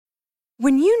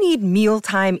When you need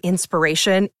mealtime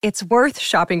inspiration, it's worth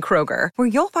shopping Kroger, where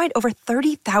you'll find over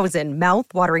 30,000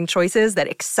 mouth-watering choices that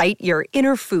excite your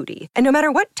inner foodie. And no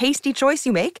matter what tasty choice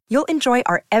you make, you'll enjoy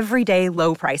our everyday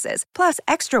low prices, plus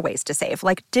extra ways to save,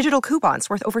 like digital coupons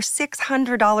worth over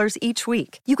 $600 each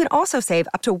week. You can also save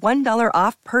up to $1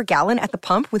 off per gallon at the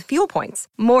pump with fuel points.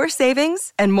 More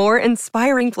savings and more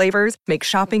inspiring flavors make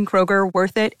shopping Kroger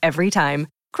worth it every time.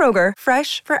 Kroger,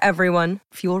 fresh for everyone.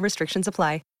 Fuel restrictions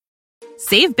apply.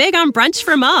 Save big on brunch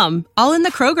for mom, all in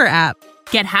the Kroger app.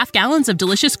 Get half gallons of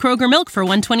delicious Kroger milk for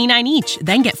 $1.29 each.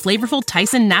 Then get flavorful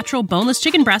Tyson natural boneless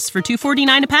chicken breasts for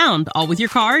 $2.49 a pound, all with your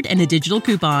card and a digital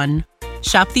coupon.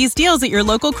 Shop these deals at your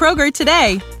local Kroger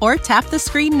today, or tap the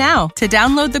screen now to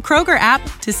download the Kroger app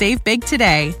to save big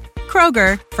today.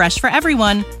 Kroger, fresh for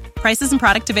everyone. Prices and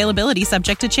product availability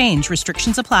subject to change.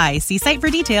 Restrictions apply. See site for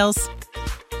details.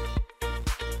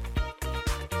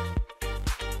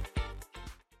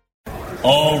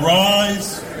 All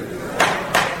rise.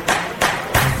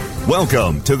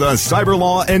 Welcome to the Cyber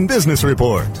Law and Business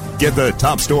Report. Get the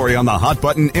top story on the hot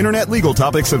button internet legal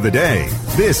topics of the day.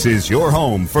 This is your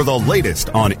home for the latest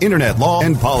on internet law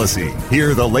and policy.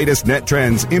 Hear the latest net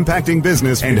trends impacting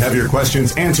business and have your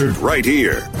questions answered right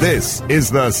here. This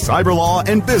is the Cyber Law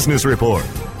and Business Report.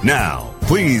 Now,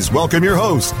 please welcome your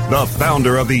host, the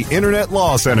founder of the Internet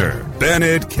Law Center,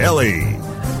 Bennett Kelly.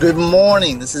 Good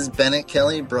morning. This is Bennett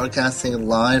Kelly broadcasting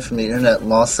live from the Internet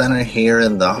Law Center here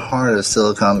in the heart of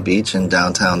Silicon Beach in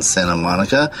downtown Santa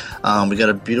Monica. We got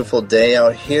a beautiful day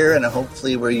out here and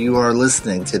hopefully where you are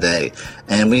listening today.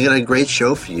 And we got a great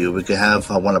show for you. We could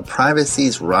have one of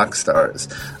privacy's rock stars,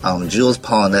 Jules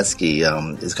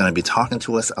Polonetsky, is going to be talking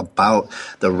to us about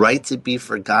the right to be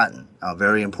forgotten. A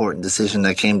very important decision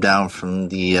that came down from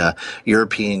the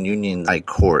European Union High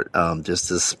Court just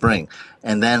this spring.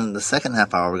 And then in the second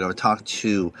half hour, we're going to talk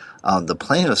to the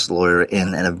plaintiff's lawyer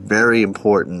in a very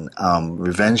important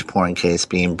revenge porn case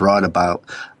being brought about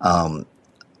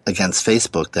against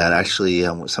Facebook that actually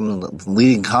some of the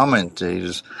leading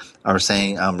commentators are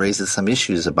saying raises some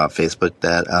issues about Facebook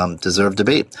that deserve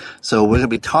debate. So we're going to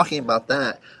be talking about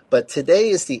that. But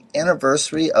today is the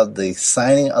anniversary of the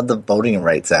signing of the Voting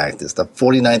Rights Act. It's the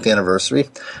 49th anniversary.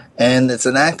 And it's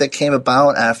an act that came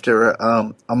about after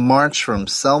a march from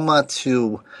Selma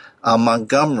to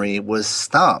Montgomery was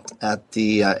stopped at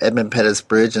the Edmund Pettus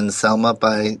Bridge in Selma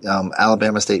by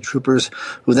Alabama state troopers,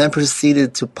 who then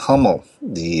proceeded to pummel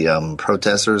the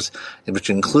protesters, which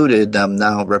included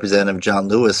now Representative John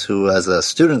Lewis, who as a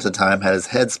student at the time had his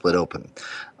head split open.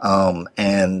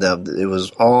 It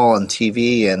was all on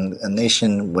TV, and a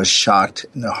nation was shocked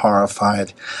and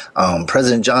horrified.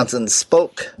 President Johnson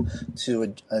spoke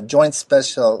to a joint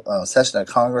special session of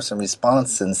Congress in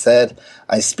response and said,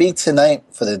 "I speak tonight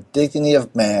for the dignity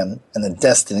of man and the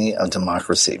destiny of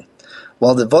democracy."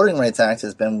 Well, the Voting Rights Act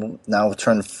has been now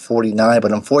turned 49,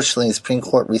 but unfortunately the Supreme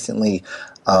Court recently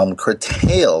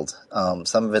curtailed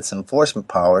some of its enforcement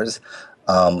powers,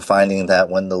 finding that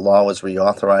when the law was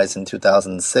reauthorized in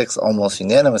 2006 almost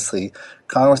unanimously,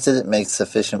 Congress didn't make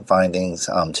sufficient findings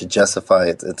to justify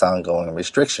its ongoing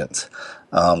restrictions.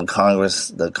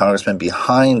 The congressmen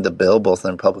behind the bill, both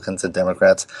Republicans and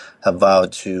Democrats, have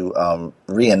vowed to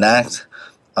reenact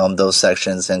those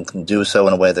sections and can do so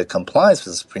in a way that complies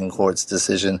with the Supreme Court's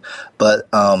decision, but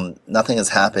nothing has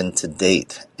happened to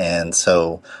date. And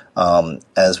so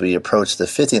as we approach the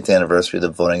 50th anniversary of the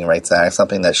Voting Rights Act,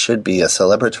 something that should be a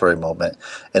celebratory moment,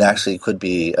 it actually could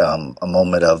be a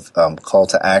moment of call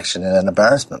to action and an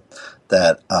embarrassment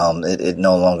that it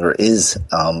no longer is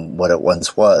what it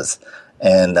once was.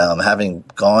 And having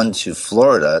gone to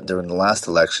Florida during the last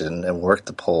election and worked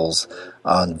the polls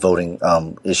on voting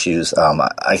issues,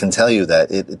 I can tell you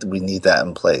that we need that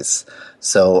in place.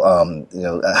 So,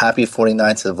 a happy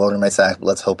 49th to the Voting Rights Act.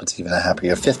 Let's hope it's even a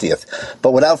happier 50th.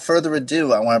 But without further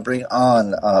ado, I want to bring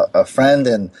on a friend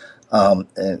and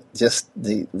just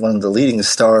one of the leading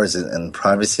stars in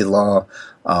privacy law,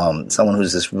 someone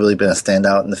who's just really been a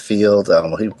standout in the field.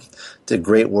 He did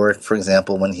great work, for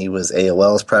example, when he was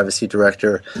AOL's privacy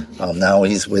director. Now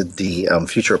he's with the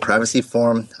Future of Privacy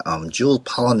Forum. Jules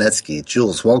Polonetsky.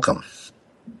 Jules, welcome.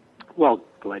 Well,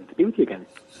 glad to be with you again.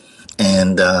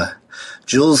 And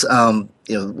Jules,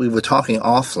 we were talking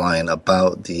offline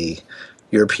about the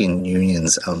European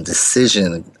Union's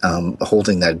decision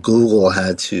holding that Google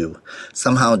had to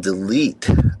somehow delete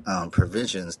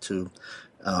provisions to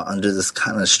under this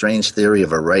kind of strange theory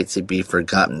of a right to be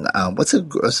forgotten.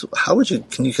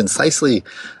 Can you concisely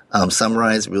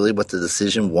summarize really what the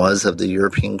decision was of the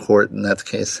European Court in that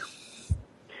case?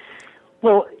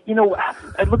 Well,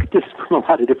 I look at this from a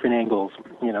lot of different angles.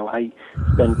 I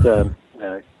spent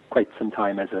quite some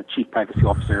time as a chief privacy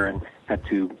officer and had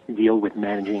to deal with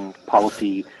managing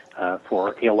policy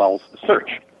for AOL's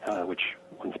search, which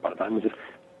once upon a time was a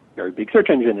very big search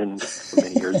engine, and for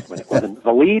many years when it wasn't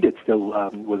the lead, it still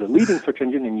was a leading search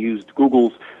engine and used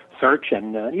Google's search,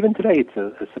 and even today it's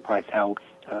a surprise how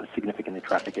significant the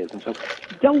traffic is. And so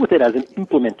dealt with it as an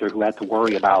implementer who had to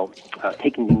worry about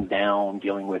taking things down,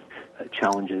 dealing with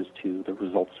challenges to the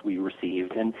results we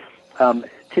received. And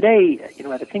today,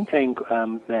 at a think tank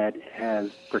that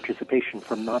has participation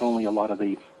from not only a lot of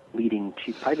the leading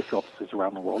chief privacy officers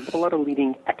around the world, but a lot of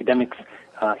leading academics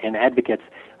and advocates,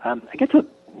 I get to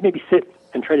maybe sit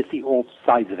and try to see all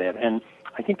sides of it. And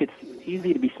I think it's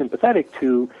easy to be sympathetic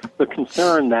to the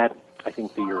concern that I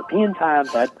think the Europeans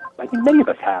have, that I think many of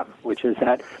us have, which is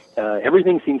that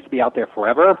everything seems to be out there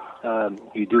forever.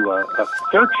 You do a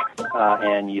search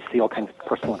and you see all kinds of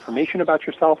personal information about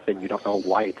yourself, and you don't know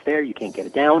why it's there. You can't get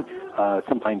it down.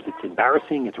 Sometimes it's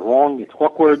embarrassing, it's wrong, it's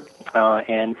awkward,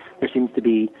 and there seems to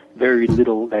be very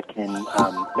little that can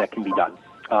be done.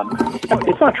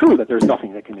 It's not true that there's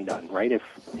nothing that can be done, right? If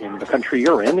in the country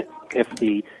you're in, if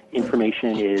the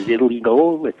information is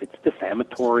illegal, if it's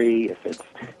defamatory, if it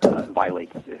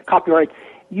violates copyright,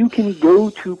 you can go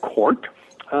to court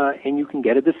and you can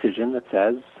get a decision that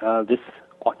says this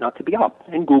ought not to be up.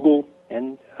 And Google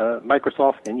and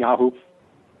Microsoft and Yahoo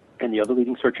and the other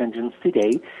leading search engines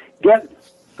today get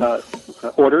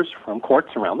orders from courts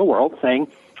around the world saying,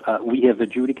 we have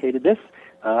adjudicated this,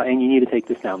 and you need to take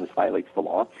this down. This violates the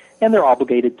law, and they're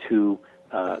obligated to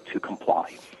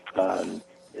comply.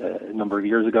 A number of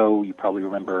years ago, you probably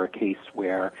remember a case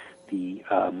where the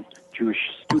Jewish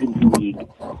Students' League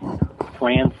in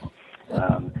France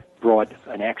brought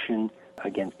an action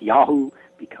against Yahoo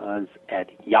because at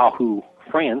Yahoo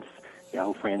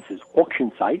France's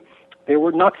auction site, there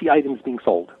were Nazi items being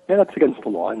sold. And that's against the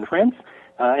law in France,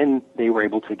 and they were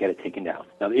able to get it taken down.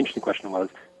 Now, the interesting question was,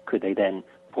 could they then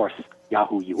force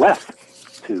Yahoo US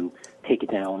to take it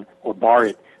down or bar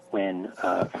it when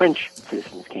French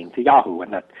citizens came to Yahoo,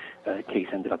 and that case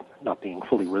ended up not being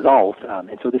fully resolved.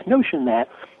 And so this notion that,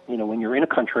 when you're in a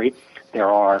country, there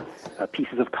are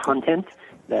pieces of content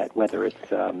that, whether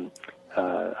it's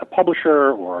a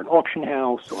publisher or an auction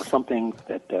house or something,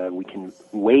 that we can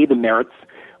weigh the merits,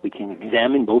 we can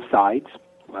examine both sides.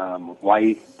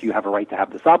 Why do you have a right to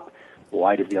have this up?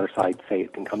 Why does the other side say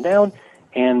it can come down?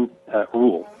 And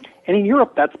rule. And in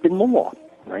Europe, that's been the law,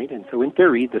 right? And so in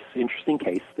theory, this interesting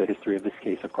case, the history of this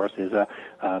case, of course, is a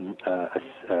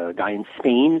guy in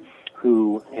Spain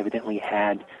who evidently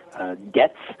had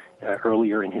debts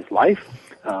earlier in his life.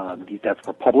 These debts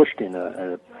were published in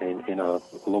a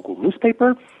local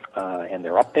newspaper, and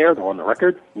they're up there, they're on the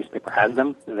record. The newspaper has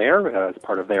them there as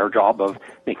part of their job of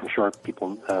making sure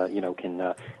people,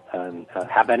 can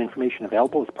have that information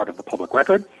available as part of the public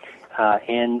record.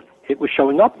 And it was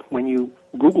showing up when you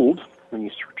Googled, when you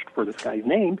searched for this guy's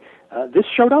name. This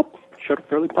showed up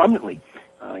fairly prominently.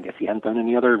 I guess he hadn't done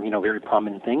any other, very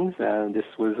prominent things. This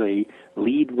was a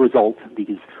lead result of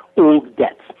these old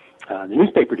debts. The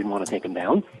newspaper didn't want to take him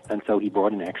down, and so he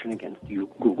brought an action against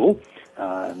Google.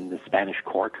 The Spanish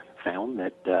court found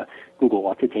that Google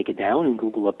ought to take it down, and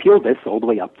Google appealed this all the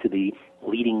way up to the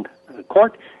leading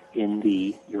court in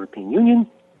the European Union,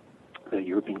 the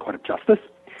European Court of Justice.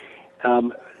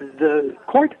 The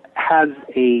court has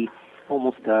I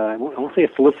won't say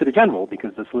a Solicitor General,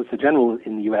 because the Solicitor General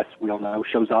in the U.S., we all know,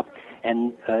 shows up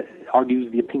and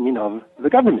argues the opinion of the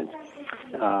government.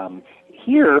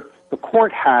 Here, the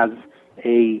court has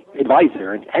a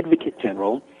advisor, an advocate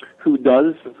general, who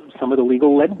does some of the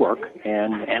legal lead work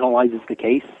and analyzes the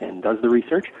case and does the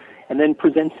research, and then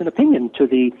presents an opinion to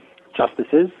the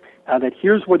justices that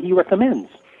here's what he recommends.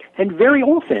 And very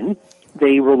often,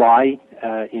 they rely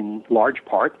in large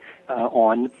part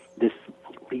on this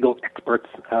legal expert's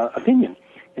opinion.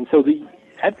 And so the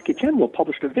Advocate General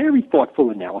published a very thoughtful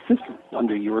analysis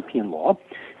under European law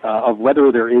of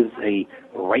whether there is a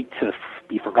right to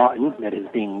be forgotten that is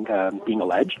being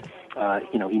alleged.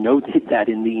 He noted that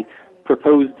in the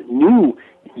proposed new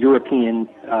European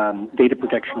data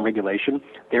protection regulation,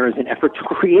 there is an effort to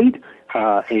create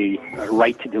a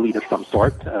right to delete of some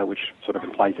sort, which sort of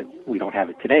implies that we don't have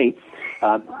it today.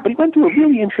 But he went through a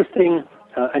really interesting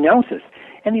analysis.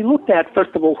 And he looked at,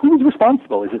 first of all, who's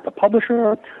responsible? Is it the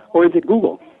publisher or is it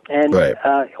Google? And right.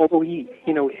 Although he,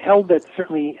 held that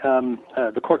certainly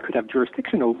the court could have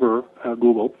jurisdiction over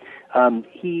Google,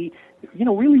 he,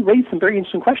 really raised some very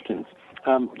interesting questions.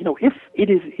 If it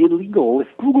is illegal, if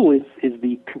Google is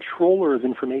the controller of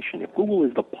information, if Google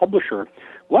is the publisher,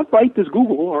 what right does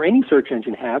Google or any search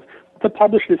engine have to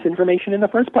publish this information in the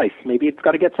first place? Maybe it's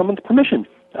got to get someone's permission.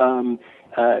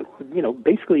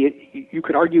 basically you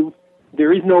could argue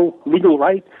there is no legal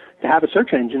right to have a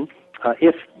search engine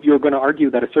if you're going to argue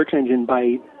that a search engine,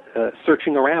 by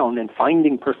searching around and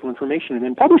finding personal information and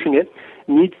then publishing it,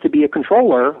 needs to be a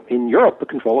controller. In Europe, the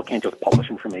controller can't just publish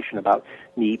information about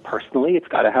me personally. It's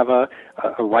got to have a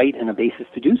right and a basis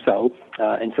to do so.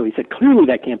 And so he said, clearly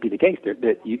that can't be the case.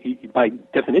 By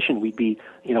definition, we'd be,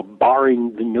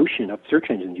 barring the notion of search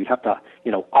engines. You'd have to,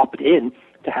 opt in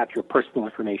to have your personal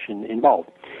information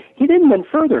involved. He then went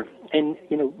further and,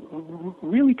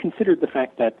 really considered the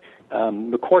fact that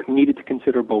the court needed to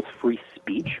consider both free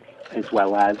speech as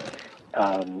well as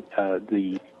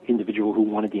the individual who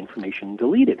wanted the information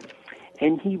deleted.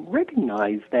 And he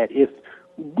recognized that if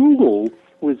Google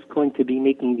was going to be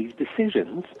making these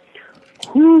decisions,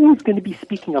 who was going to be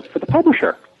speaking up for the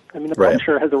publisher? I mean, the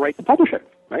publisher has a right to publish it,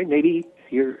 right? Maybe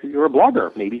you're a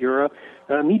blogger, maybe you're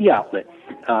a media outlet,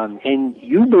 and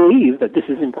you believe that this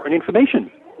is important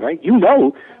information, right? You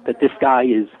know that this guy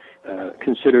is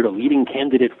considered a leading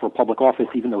candidate for public office,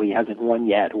 even though he hasn't won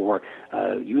yet, or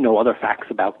other facts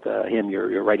about him.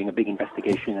 You're writing a big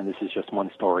investigation, and this is just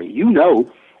one story. Your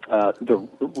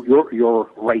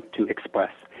right to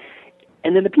express.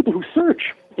 And then the people who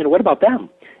search, what about them?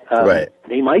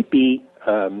 They might be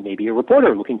maybe a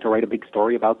reporter looking to write a big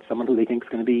story about someone who they think is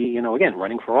going to be, again,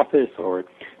 running for office or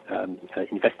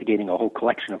investigating a whole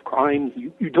collection of crimes.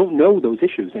 You don't know those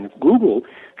issues. And if Google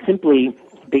simply,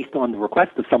 based on the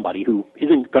request of somebody who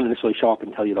isn't going to necessarily show up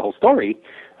and tell you the whole story,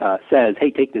 says, hey,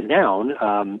 take this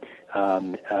down,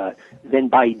 then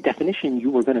by definition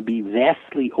you are going to be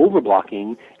vastly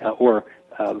overblocking or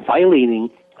violating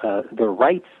the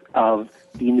rights of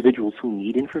the individuals who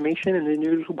need information and the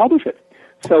individuals who publish it.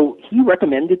 So he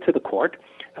recommended to the court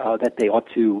that they ought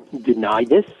to deny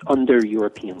this under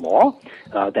European law,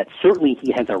 that certainly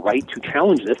he has a right to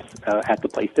challenge this at the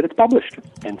place that it's published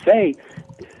and say,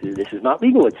 this is not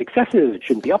legal, it's excessive, it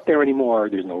shouldn't be up there anymore,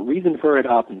 there's no reason for it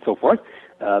up, and so forth.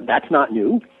 That's not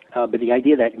new, but the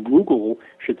idea that Google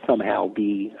should somehow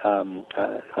be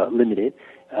limited,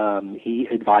 he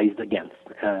advised against.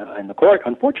 And the court,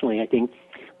 unfortunately, I think,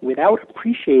 without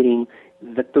appreciating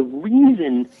that the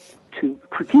reason to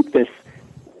critique this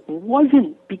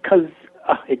wasn't because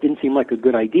it didn't seem like a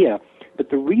good idea,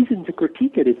 but the reason to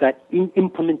critique it is that in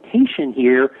implementation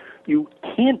here, you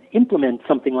can't implement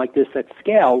something like this at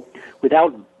scale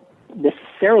without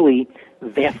necessarily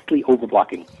vastly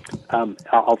overblocking.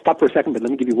 I'll stop for a second, but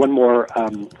let me give you one more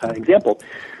example.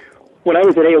 When I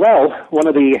was at AOL, one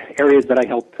of the areas that I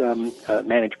helped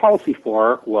manage policy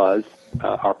for was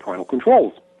our parental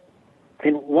controls.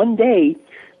 And one day,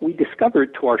 we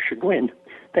discovered, to our chagrin,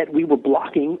 that we were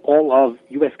blocking all of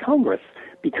U.S. Congress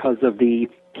because of the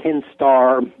Ken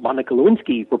Starr, Monica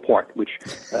Lewinsky report, which,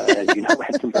 as you know,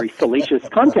 had some very salacious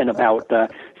content about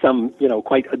some,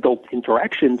 quite adult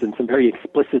interactions and some very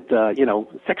explicit,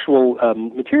 sexual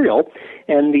material.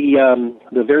 And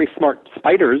the very smart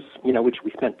spiders, which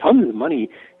we spent tons of money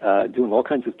doing all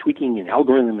kinds of tweaking and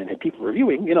algorithm and had people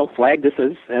reviewing, flagged this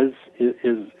as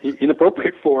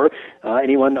inappropriate for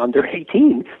anyone under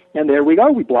 18. And there we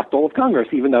go. We blocked all of Congress,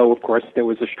 even though, of course, there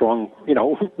was a strong,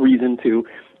 reason to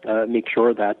make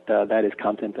sure that that is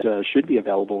content that should be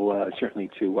available, certainly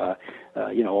to a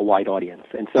wide audience.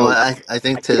 And so, I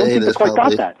think today there's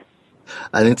probably that.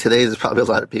 I think today there's probably a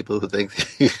lot of people who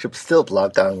think you should still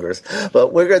block Congress.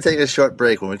 But we're going to take a short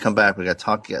break. When we come back, we're going to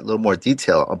talk a little more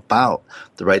detail about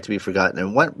the right to be forgotten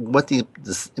and what the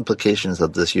implications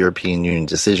of this European Union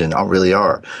decision really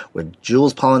are with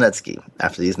Jules Polonetsky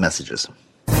after these messages.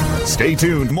 Stay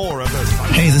tuned. More of this.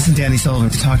 Hey, this is Danny Sullivan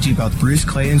to talk to you about Bruce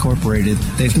Clay Incorporated.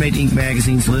 They've made Inc.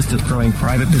 magazine's list of growing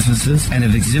private businesses and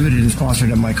have exhibited and sponsored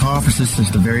at my conferences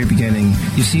since the very beginning.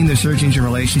 You've seen their search engine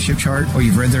relationship chart, or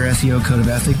you've read their SEO code of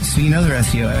ethics, so you know they're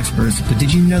SEO experts. But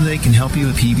did you know they can help you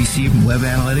with PPC, web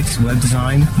analytics, web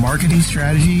design, marketing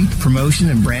strategy, promotion,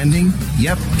 and branding?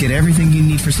 Yep, get everything you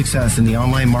need for success in the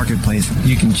online marketplace.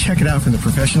 You can check it out from the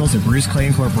professionals at Bruce Clay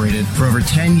Incorporated. For over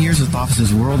 10 years with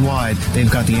offices worldwide,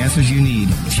 they've got the answers you need.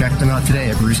 Check them out today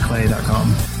at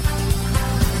bruceclay.com.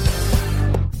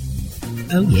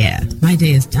 Oh yeah, my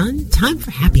day is done. Time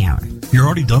for happy hour. You're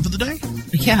already done for the day?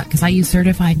 Yeah, because I use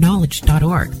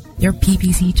CertifiedKnowledge.org. Their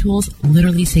PPC tools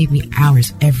literally save me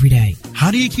hours every day.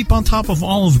 How do you keep on top of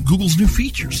all of Google's new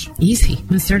features? Easy.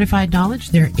 With Certified Knowledge,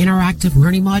 their interactive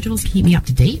learning modules keep me up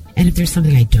to date. And if there's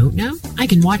something I don't know, I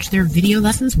can watch their video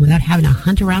lessons without having to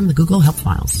hunt around the Google help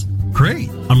files. Great.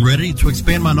 I'm ready to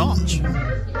expand my knowledge.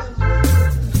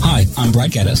 Hi, I'm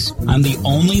Brett Geddes. I'm the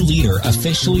only leader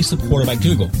officially supported by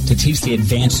Google to teach the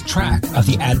advanced track of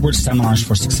the AdWords Seminars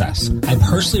for Success. I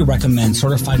personally recommend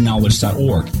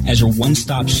CertifiedKnowledge.org as your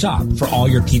one-stop shop for all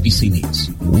your PPC needs.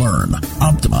 Learn,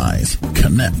 optimize,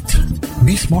 connect.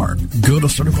 Be smart. Go to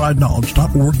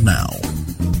CertifiedKnowledge.org now.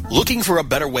 Looking for a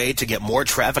better way to get more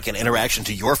traffic and interaction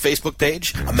to your Facebook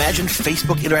page? Imagine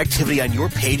Facebook interactivity on your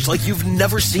page like you've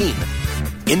never seen.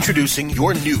 Introducing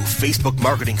your new Facebook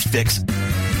marketing fix,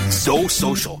 So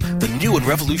Social, the new and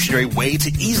revolutionary way to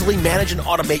easily manage and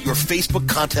automate your Facebook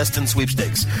contests and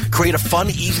sweepstakes. Create a fun,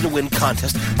 easy-to-win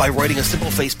contest by writing a simple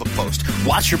Facebook post.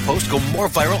 Watch your post go more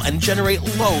viral and generate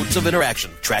loads of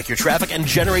interaction. Track your traffic and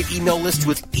generate email lists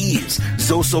with ease.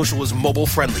 So Social is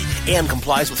mobile-friendly and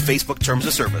complies with Facebook Terms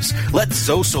of Service. Let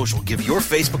So Social give your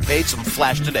Facebook page some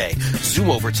flash today. Zoom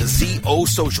over to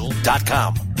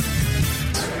ZOSocial.com.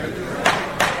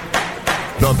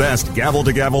 The best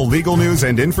gavel-to-gavel legal news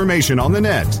and information on the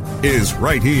net is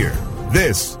right here.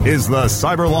 This is the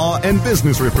Cyber Law and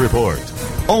Business Report,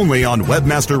 only on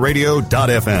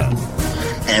webmasterradio.fm.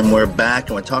 And we're back,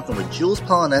 and we're talking with Jules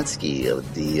Polonetsky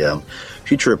of the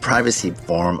Future of Privacy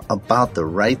Forum about the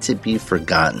right to be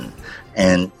forgotten.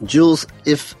 And Jules,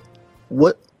 if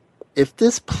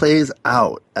this plays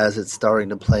out as it's starting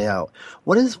to play out,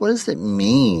 what does it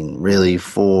mean really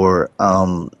for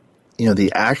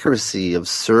the accuracy of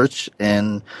search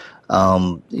and,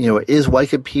 is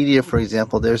Wikipedia, for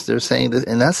example, they're saying that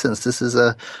in essence, this is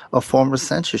a form of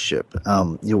censorship.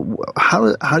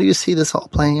 How do you see this all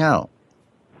playing out?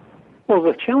 Well,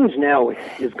 the challenge now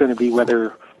is going to be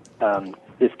whether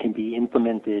this can be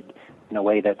implemented in a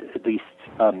way that at least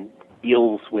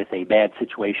deals with a bad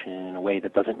situation in a way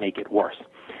that doesn't make it worse.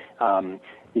 The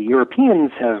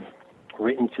Europeans have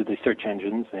written to the search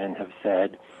engines and have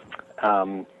said,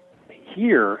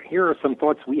 here are some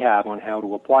thoughts we have on how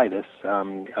to apply this.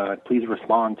 Please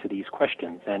respond to these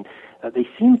questions. And they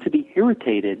seem to be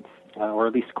irritated, or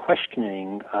at least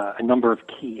questioning, a number of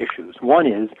key issues. One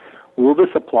is, will this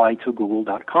apply to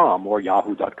Google.com or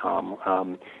Yahoo.com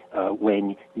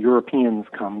when Europeans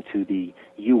come to the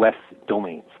U.S.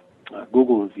 domains?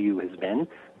 Google's view has been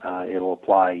it'll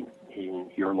apply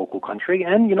in your local country,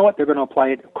 and you know what? They're going to apply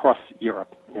it across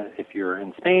Europe. If you're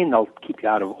in Spain, they'll keep you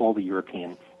out of all the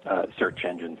European search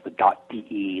engines, the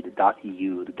 .de, the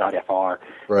 .eu, the .fr,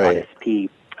 right. .sp.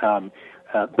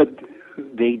 But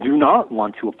they do not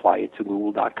want to apply it to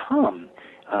Google.com.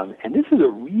 And this is a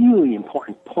really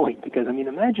important point because,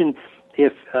 imagine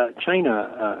if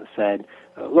China said,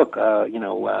 look,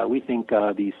 we think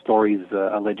these stories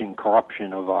alleging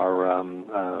corruption of our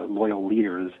loyal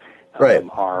leaders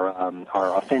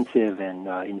are offensive and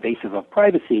invasive of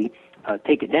privacy.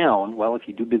 Take it down. Well, if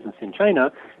you do business in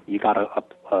China, you got to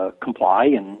comply,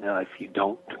 and if you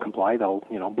don't comply, they'll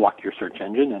block your search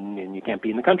engine, and you can't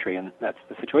be in the country. And that's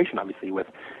the situation, obviously, with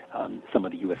some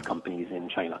of the U.S. companies in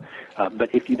China. But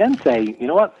if you then say, you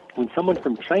know what, when someone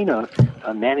from China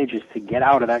manages to get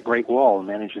out of that Great Wall and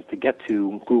manages to get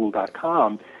to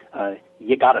Google.com,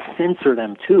 you got to censor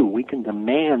them too. We can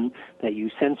demand that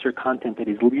you censor content that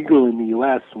is legal in the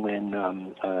U.S. when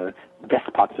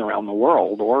despots around the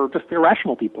world, or just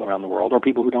irrational people around the world, or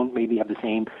people who don't maybe have the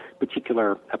same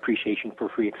particular appreciation for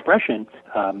free expression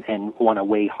and want to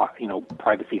weigh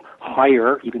privacy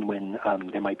higher, even when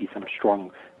there might be some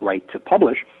strong right to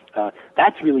publish.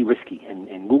 That's really risky,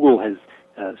 and Google has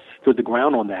stood the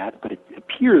ground on that, but it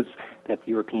appears that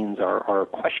the Europeans are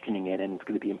questioning it, and it's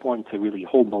going to be important to really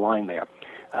hold the line there.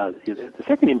 The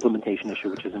second implementation issue,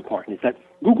 which is important, is that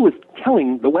Google is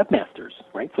telling the webmasters,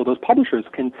 right? So those publishers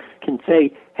can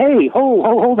say, hey,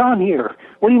 hold on here.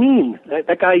 What do you mean?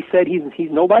 That guy said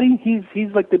he's nobody?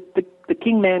 He's like the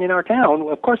king man in our town.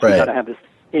 Of course we got to have this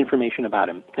information about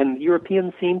him. And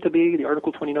Europeans seem to be, the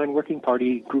Article 29 Working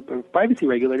Party group of privacy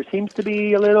regulators seems to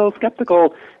be a little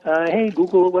skeptical. Hey,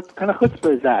 Google, what kind of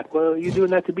chutzpah is that? Well, are you doing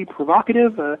that to be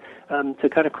provocative, to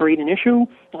kind of create an issue?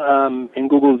 And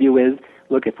Google's view is,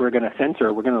 look, if we're going to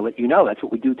censor, we're going to let you know. That's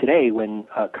what we do today when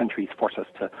countries force us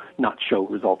to not show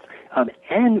results.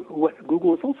 And what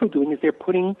Google is also doing is they're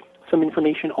putting some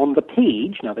information on the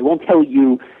page. Now, they won't tell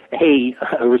you, hey,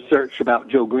 a research about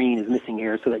Joe Green is missing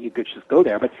here so that you could just go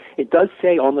there. But it does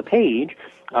say on the page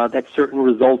that certain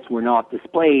results were not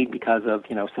displayed because of,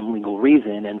 some legal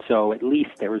reason. And so at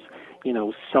least there was,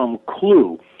 some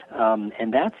clue.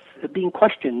 And that's being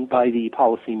questioned by the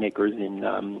policymakers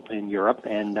in Europe,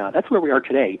 and that's where we are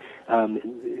today.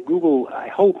 Google, I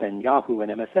hope, and Yahoo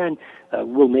and MSN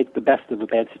will make the best of a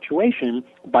bad situation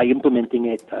by implementing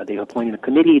it. They've appointed a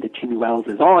committee that Chinny Wells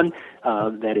is on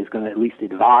that is going to at least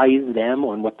advise them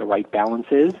on what the right balance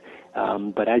is.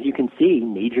 But as you can see,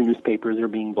 major newspapers are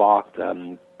being blocked.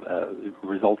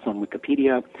 Results on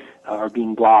Wikipedia are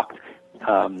being blocked.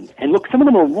 And look, some of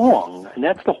them are wrong, and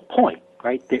that's the whole point,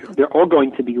 right? They're all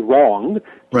going to be wrong.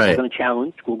 People are going to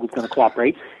challenge. Google's going to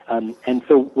cooperate. And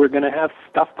so we're going to have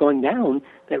stuff going down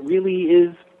that really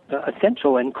is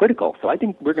essential and critical. So I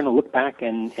think we're going to look back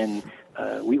and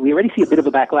we already see a bit of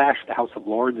a backlash. The House of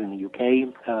Lords in the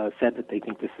UK said that they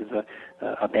think this is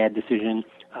a bad decision.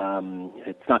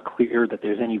 It's not clear that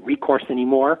there's any recourse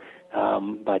anymore,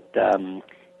 but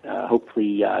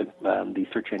hopefully these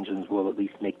search engines will at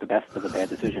least make the best of a bad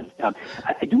decision.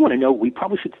 I do want to know, we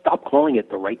probably should stop calling it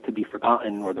the right to be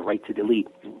forgotten or the right to delete.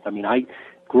 I mean, I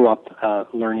grew up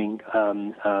learning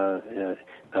to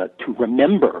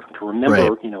remember,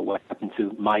 you know, what happened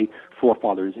to my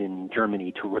forefathers in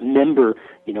Germany, to remember,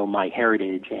 you know, my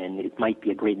heritage. And it might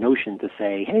be a great notion to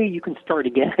say, hey, you can start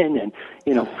again and,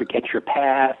 you know, forget your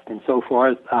past and so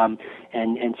forth. And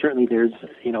certainly there's,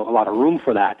 you know, a lot of room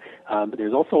for that. But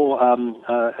there's also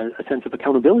a sense of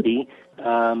accountability,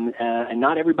 and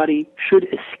not everybody should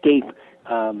escape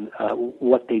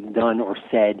what they've done or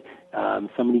said.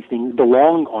 Some of these things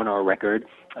belong on our record,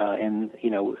 and, you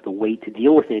know, the way to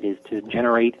deal with it is to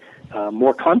generate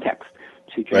more context,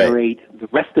 to generate the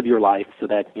rest of your life so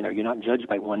that, you know, you're not judged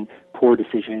by one poor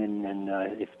decision, and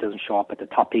if it doesn't show up at the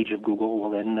top page of Google, well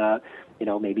then, you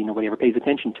know, maybe nobody ever pays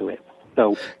attention to it.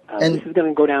 So this is going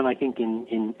to go down, I think,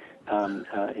 in an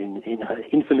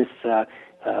infamous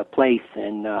place,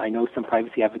 and I know some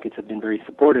privacy advocates have been very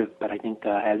supportive, but I think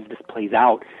as this plays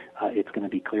out, it's going to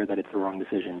be clear that it's the wrong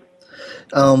decision.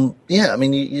 Yeah, I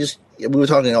mean, we were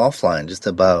talking offline just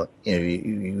about, you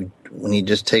know, when you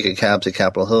just take a cab to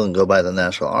Capitol Hill and go by the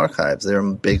National Archives, there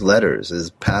are big letters,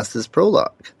 is past this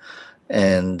prologue.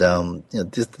 And, you know,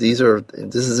 this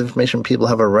is information people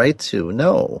have a right to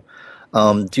know.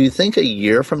 Do you think a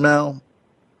year from now,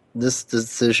 this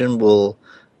decision will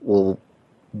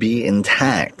be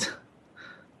intact?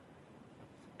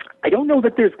 I don't know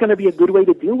that there's going to be a good way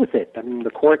to deal with it. I mean, the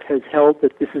court has held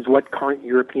that this is what current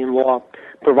European law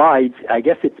provides. I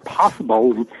guess it's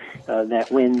possible that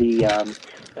when the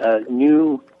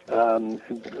new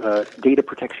data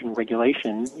protection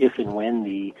regulation, if and when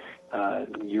the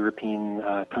European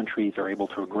countries are able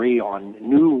to agree on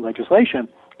new legislation,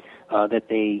 that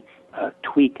they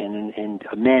tweak and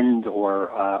amend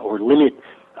or limit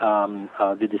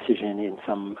the decision in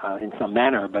some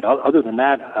manner. But other than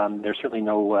that, there's certainly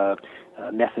no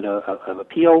method of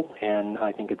appeal, and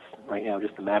I think it's right now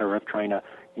just a matter of trying to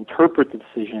interpret the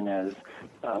decision as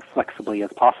flexibly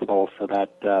as possible so that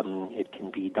it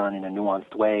can be done in a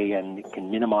nuanced way and it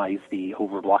can minimize the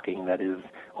overblocking that is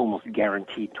almost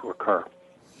guaranteed to occur.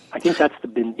 I think that's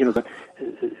been, you know,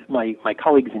 my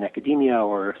colleagues in academia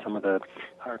or some of our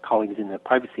colleagues in the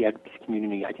privacy advocacy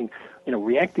community, I think, you know,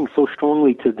 reacting so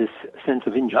strongly to this sense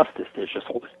of injustice. There's just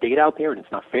all this data out there and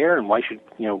it's not fair, and why should,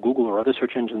 you know, Google or other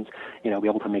search engines, you know, be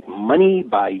able to make money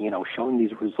by, you know, showing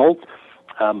these results?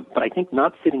 But I think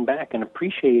not sitting back and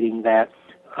appreciating that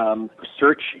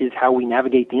search is how we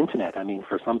navigate the internet. I mean,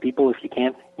 for some people, if you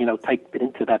can't, you know, type it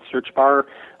into that search bar,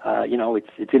 you know,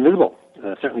 it's invisible.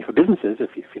 Certainly for businesses,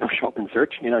 if you don't show up in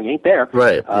search, you know, you ain't there.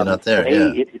 Right, you're not there.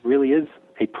 It really is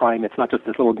a prime. It's not just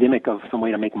this little gimmick of some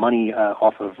way to make money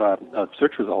off of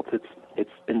search results. It's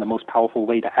been the most powerful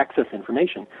way to access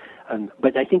information.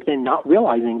 But I think then not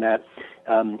realizing that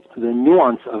the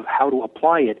nuance of how to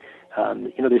apply it.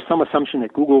 You know, there's some assumption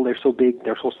that Google, they're so big,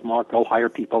 they're so smart, they'll hire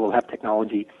people, they'll have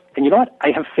technology. And you know what?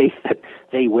 I have faith that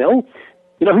they will.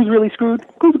 You know who's really screwed?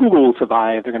 Google will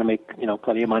survive. They're going to make, you know,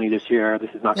 plenty of money this year.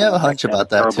 This is not going to hunch about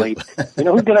that terribly. too. You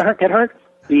know who's going to get hurt?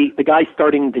 The guy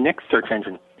starting the next search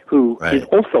engine, who is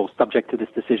also subject to this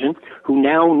decision, who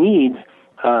now needs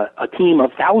a team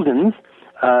of thousands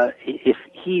if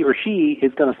he or she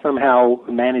is going to somehow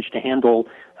manage to handle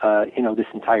you know, this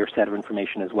entire set of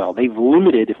information as well. They've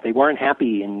limited, if they weren't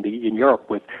happy in Europe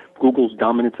with Google's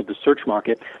dominance of the search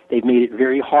market, they've made it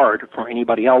very hard for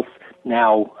anybody else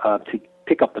now to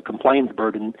pick up the compliance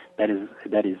burden that is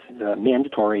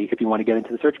mandatory if you want to get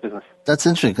into the search business. That's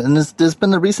interesting. And there's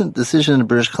been a recent decision in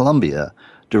British Columbia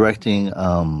directing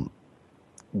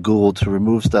Google to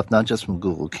remove stuff not just from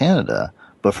Google Canada,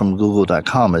 but from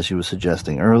Google.com, as you were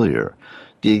suggesting earlier.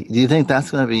 Do you think that's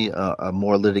going to be a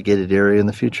more litigated area in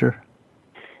the future?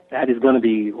 That is going to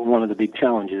be one of the big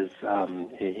challenges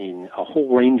in a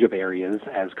whole range of areas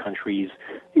as countries,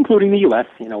 including the U.S.,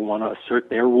 you know, want to assert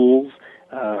their rules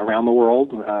around the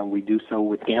world. We do so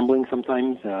with gambling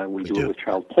sometimes. We do it with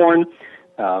child porn.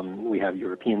 We have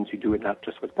Europeans who do it not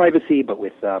just with privacy, but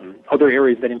with other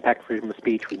areas that impact freedom of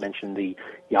speech. We mentioned the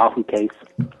Yahoo case.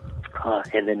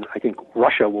 And then I think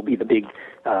Russia will be the big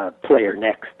player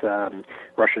next.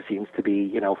 Russia seems to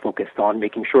be, focused on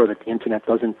making sure that the internet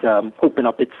doesn't open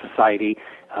up its society,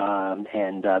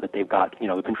 and that they've got,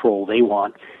 the control they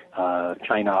want.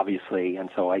 China, obviously, and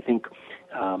so I think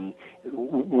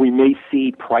we may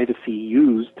see privacy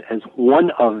used as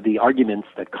one of the arguments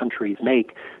that countries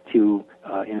make to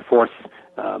enforce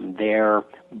their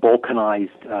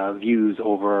balkanized views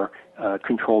over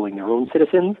controlling their own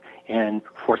citizens and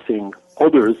forcing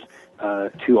others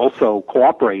to also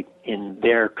cooperate in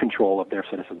their control of their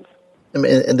citizens. I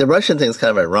mean, and the Russian thing is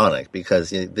kind of ironic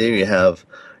because there you have,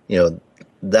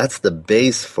 that's the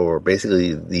base for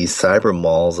basically these cyber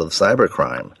malls of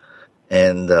cybercrime.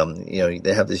 And,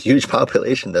 they have this huge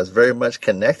population that's very much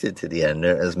connected to the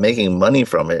internet, is making money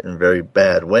from it in very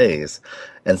bad ways.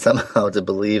 And somehow to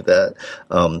believe that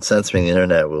censoring the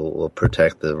internet will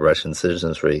protect the Russian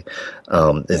citizenry.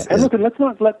 And look, let's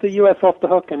not let the U.S. off the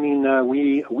hook. I mean,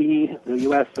 we, the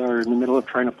U.S., are in the middle of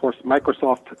trying to force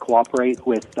Microsoft to cooperate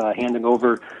with handing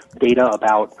over data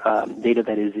about data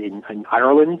that is in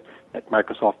Ireland that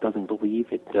Microsoft doesn't believe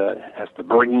it has to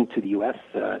bring to the U.S.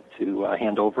 To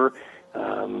hand over.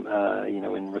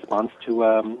 In response to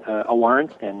a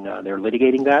warrant, and they're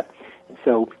litigating that.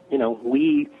 So,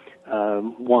 we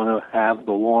want to have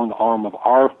the long arm of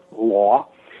our law.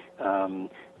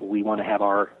 We want to have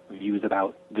our views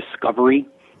about discovery.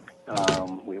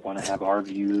 We want to have our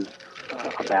views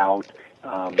about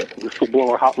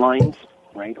whistleblower hotlines,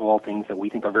 right? All things that we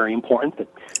think are very important, that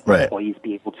employees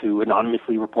be able to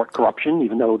anonymously report corruption,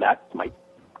 even though that might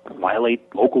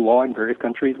violate local law in various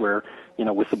countries where,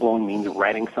 whistleblowing means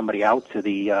ratting somebody out to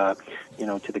the,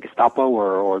 to the Gestapo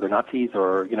or the Nazis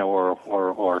or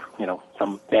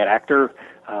some bad actor,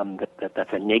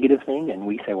 that's a negative thing. And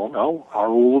we say, well, no, our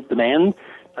rules demand,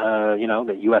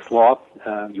 that U.S. law,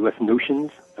 U.S.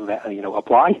 notions,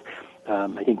 apply.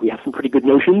 I think we have some pretty good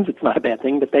notions. It's not a bad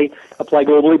thing that they apply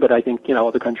globally, but I think,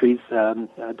 other countries,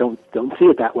 don't see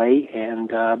it that way.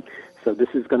 And, so this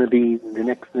is going to be the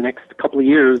next couple of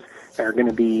years are going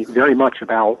to be very much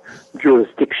about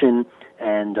jurisdiction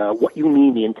and what you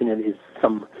mean the internet is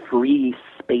some free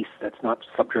space that's not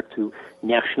subject to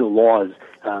national laws.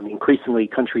 Increasingly,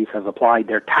 countries have applied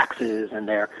their taxes and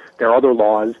their other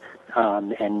laws,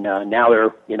 and now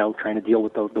they're trying to deal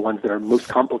with the ones that are most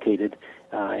complicated.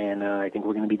 And I think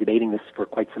we're going to be debating this for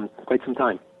quite some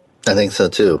time. I think so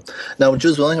too. Now,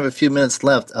 Jules, we only have a few minutes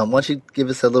left. Why don't you give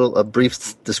us a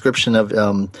brief description of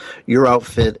your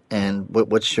outfit and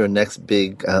what's your next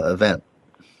big event?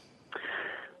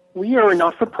 We are a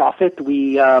not-for-profit.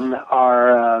 We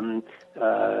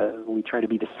we try to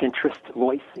be the centrist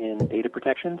voice in data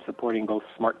protection, supporting both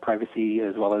smart privacy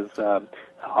as well as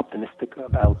optimistic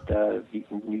about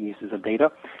new uses of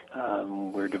data.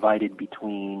 We're divided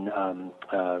between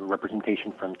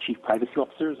representation from chief privacy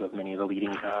officers of many of the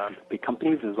leading big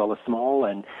companies, as well as small,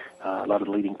 and a lot of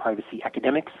the leading privacy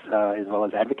academics, as well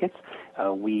as advocates.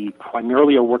 We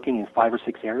primarily are working in 5 or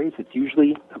 6 areas. It's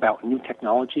usually about new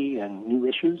technology and new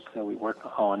issues. So we work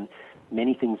on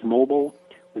many things mobile.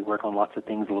 We work on lots of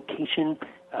things location.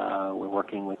 We're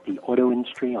working with the auto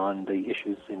industry on the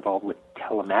issues involved with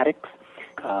telematics.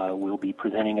 We'll be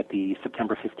presenting at the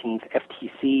September 15th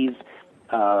FTC's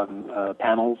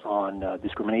panels on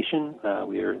discrimination.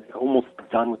 We are almost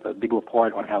done with a big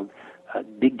report on how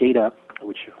big data,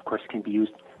 which of course can be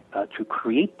used to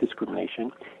create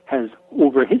discrimination, has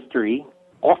over history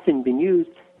often been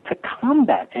used to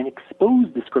combat and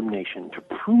expose discrimination, to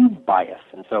prove bias.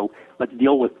 And so let's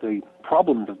deal with the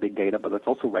problems of big data, but let's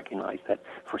also recognize that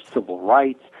for civil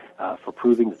rights, for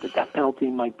proving that the death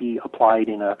penalty might be applied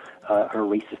in a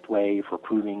racist way, for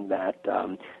proving that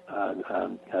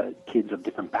kids of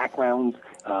different backgrounds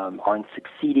aren't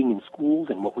succeeding in schools,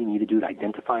 and what we need to do to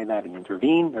identify that and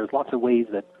intervene. There's lots of ways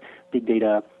that big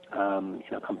data,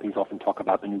 companies often talk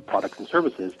about the new products and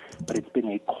services, but it's been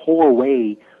a core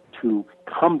way to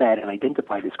combat and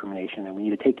identify discrimination, and we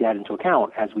need to take that into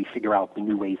account as we figure out the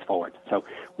new ways forward. So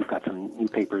we've got some new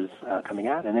papers coming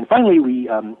out. And then finally, we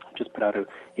just put out an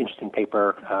interesting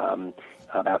paper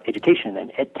about education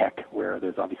and ed tech, where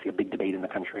there's obviously a big debate in the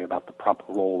country about the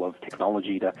proper role of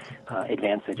technology to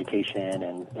advance education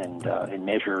and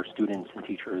measure students and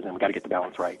teachers, and we've got to get the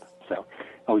balance right. So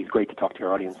always great to talk to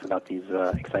your audience about these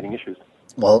exciting issues.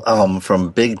 Well,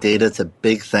 from big data to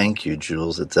big thank you,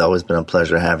 Jules. It's always been a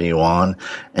pleasure having you on.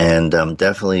 And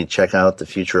definitely check out the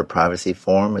Future of Privacy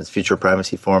Forum. It's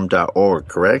futureofprivacyforum.org,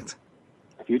 correct?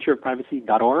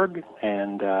 Futureofprivacy.org,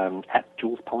 and at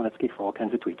Jules Polonetsky for all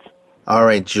kinds of tweets. All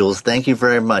right, Jules, thank you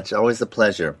very much. Always a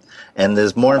pleasure. And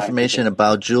there's more information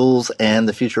about Jules and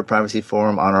the Future Privacy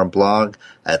Forum on our blog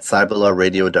at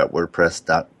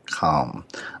cyberlawradio.wordpress.com.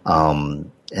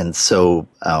 And so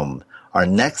our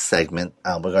next segment,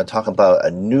 we're going to talk about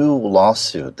a new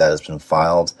lawsuit that has been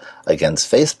filed against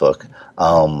Facebook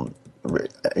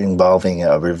involving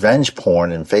revenge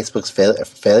porn and Facebook's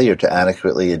failure to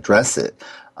adequately address it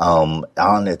on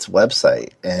its website.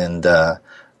 And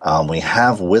we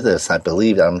have with us, I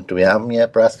believe, do we have him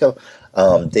yet, Brasco?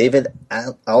 David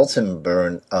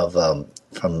Altenburn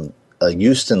from a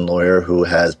Houston lawyer who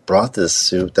has brought this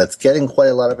suit that's getting quite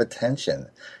a lot of attention.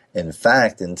 In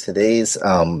fact, in today's,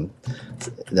 at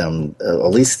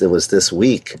least it was this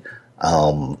week,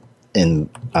 on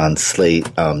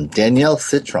Slate, Danielle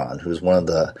Citron, who's one of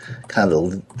the kind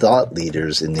of thought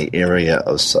leaders in the area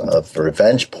of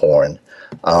revenge porn,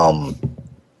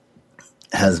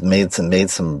 has made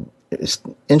some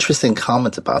interesting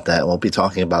comments about that, and we'll be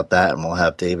talking about that, and we'll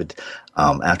have David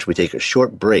after we take a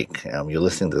short break. You're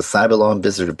listening to the Cyber Law and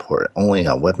Business Report only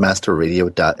on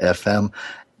webmasterradio.fm.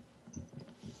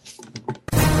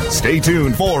 Stay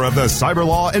tuned for more of the Cyber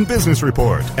Law and Business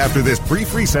Report after this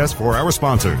brief recess for our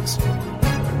sponsors.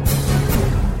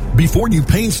 Before you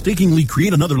painstakingly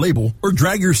create another label or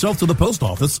drag yourself to the post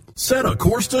office, set a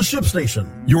course to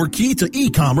ShipStation, your key to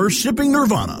e-commerce shipping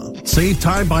nirvana. Save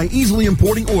time by easily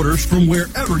importing orders from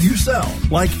wherever you sell,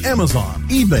 like Amazon,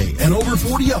 eBay, and over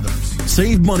 40 others.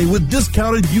 Save money with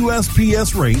discounted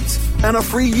USPS rates and a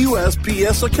free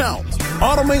USPS account.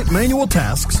 Automate manual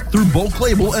tasks through bulk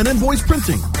label and invoice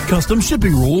printing, custom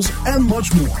shipping rules, and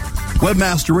much more.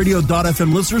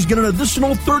 WebmasterRadio.fm listeners get an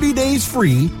additional 30 days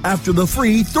free after the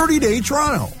free 30-day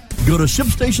trial. Go to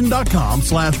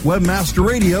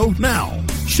ShipStation.com/WebmasterRadio now.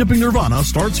 Shipping Nirvana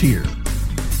starts here.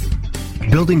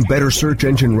 Building better search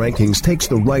engine rankings takes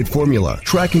the right formula.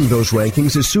 Tracking those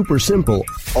rankings is super simple.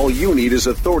 All you need is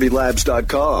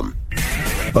AuthorityLabs.com.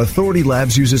 Authority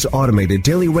Labs uses automated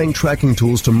daily rank tracking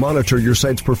tools to monitor your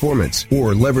site's performance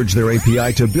or leverage their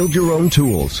API to build your own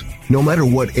tools. No matter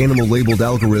what animal-labeled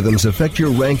algorithms affect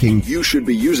your ranking, you should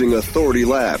be using Authority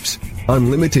Labs.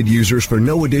 Unlimited users for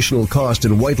no additional cost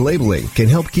and white labeling can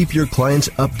help keep your clients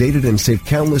updated and save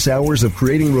countless hours of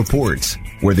creating reports.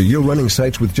 Whether you're running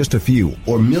sites with just a few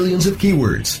or millions of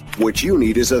keywords, what you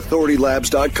need is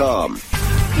AuthorityLabs.com.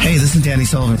 Hey, this is Danny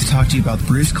Sullivan to talk to you about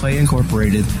Bruce Clay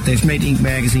Incorporated. They've made Inc.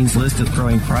 Magazine's list of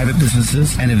growing private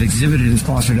businesses and have exhibited and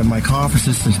sponsored at my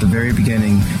conferences since the very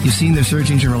beginning. You've seen their search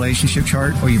engine relationship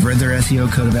chart, or you've read their SEO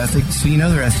code of ethics, so you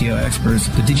know they're SEO experts.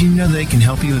 But did you know they can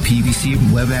help you with PPC,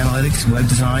 web analytics, web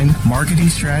design, marketing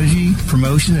strategy,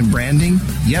 promotion, and branding?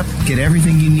 Yep, get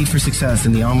everything you need for success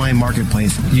in the online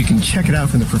marketplace. You can check it out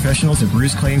from the professionals at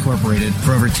Bruce Clay Incorporated.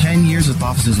 For over 10 years with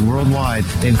offices worldwide,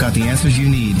 they've got the answers you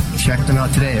need. Check them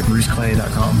out today at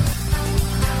bruceclay.com.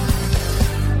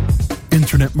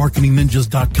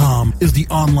 InternetMarketingNinjas.com is the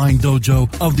online dojo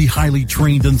of the highly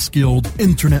trained and skilled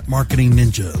Internet Marketing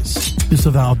Ninjas.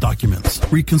 Disavow documents,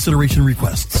 reconsideration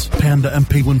requests, Panda and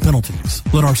Penguin penalties.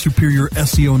 Let our superior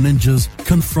SEO ninjas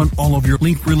confront all of your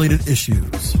link-related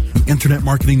issues. The Internet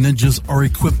Marketing Ninjas are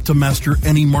equipped to master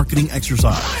any marketing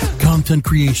exercise, content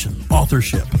creation,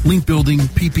 authorship, link building,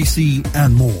 PPC,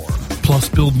 and more. Plus,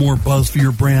 build more buzz for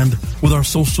your brand with our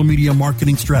social media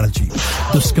marketing strategy.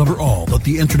 Discover all that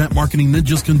the Internet Marketing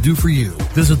Ninjas can do for you.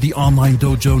 Visit the online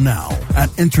dojo now at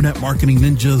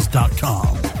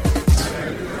InternetMarketingNinjas.com.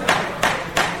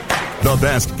 The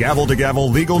best gavel-to-gavel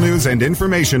legal news and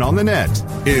information on the net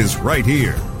is right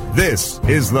here. This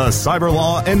is the Cyber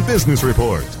Law and Business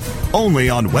Report, only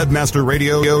on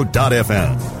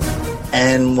WebmasterRadio.fm.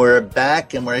 And we're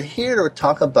back, and we're here to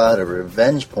talk about a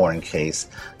revenge porn case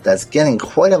that's getting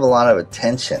quite a lot of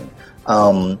attention.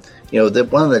 One of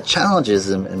the challenges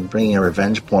in bringing a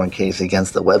revenge porn case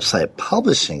against the website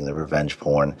publishing the revenge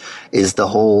porn is the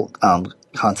whole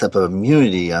concept of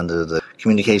immunity under the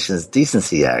Communications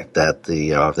Decency Act, that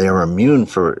they are immune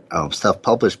for stuff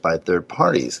published by third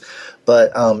parties.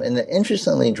 But in an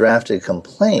interestingly drafted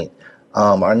complaint,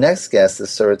 our next guest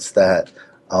asserts that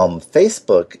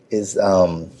Facebook is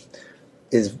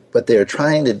what they're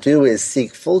trying to do is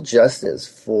seek full justice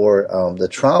for the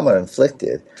trauma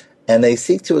inflicted, and they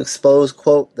seek to expose,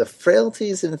 quote, the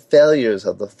frailties and failures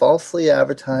of the falsely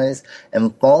advertised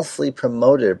and falsely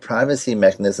promoted privacy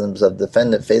mechanisms of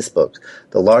defendant Facebook,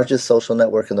 the largest social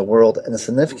network in the world, and the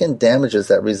significant damages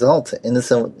that result to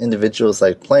innocent individuals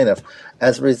like plaintiff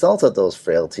as a result of those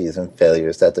frailties and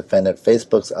failures that defendant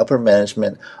Facebook's upper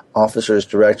management, officers,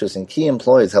 directors, and key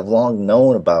employees have long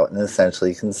known about and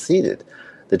essentially conceded.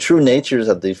 The true natures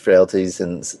of the frailties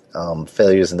and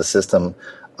failures in the system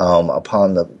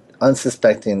upon the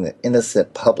unsuspecting,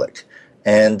 innocent public.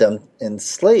 And in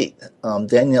Slate,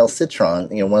 Danielle Citron,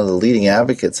 one of the leading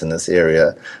advocates in this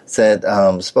area, said,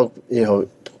 spoke,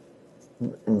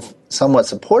 somewhat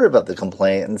supportive of the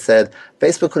complaint and said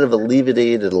Facebook could have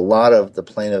alleviated a lot of the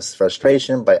plaintiff's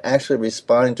frustration by actually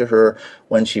responding to her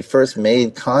when she first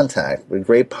made contact. With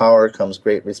great power comes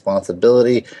great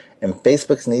responsibility, and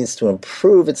Facebook needs to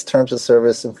improve its terms of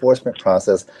service enforcement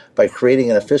process by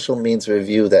creating an official means of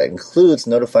review that includes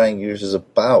notifying users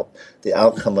about the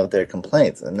outcome of their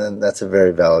complaints. And then that's a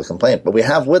very valid complaint. But we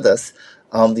have with us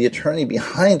the attorney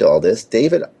behind all this,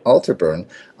 David Alterburn,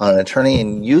 an attorney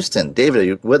in Houston. David, are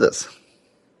you with us?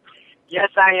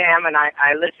 Yes, I am, and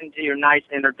I listened to your nice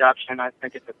introduction. I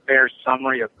think it's a fair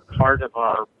summary of part of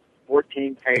our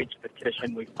 14-page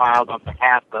petition we filed on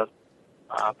behalf of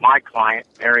my client,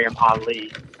 Miriam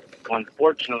Ali, who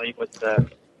unfortunately was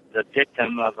the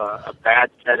victim of a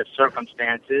bad set of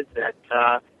circumstances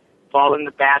that fall in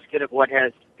the basket of what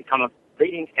has become a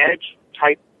leading-edge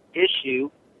type issue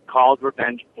called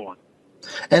revenge porn.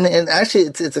 And actually,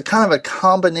 it's a kind of a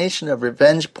combination of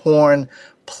revenge porn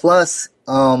plus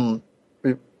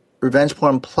revenge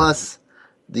porn plus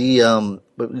the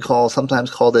what we sometimes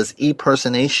called as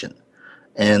e-personation.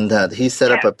 And he set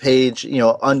up a page,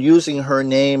 on using her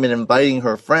name and inviting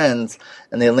her friends,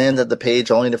 and they landed the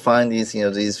page only to find these,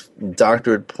 these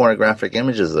doctored pornographic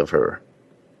images of her.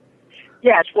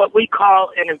 Yeah, it's what we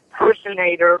call an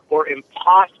impersonator or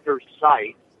imposter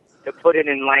site, to put it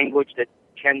in language that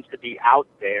tends to be out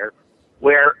there,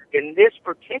 where in this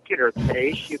particular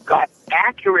case, you've got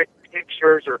accurate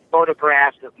pictures or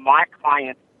photographs of my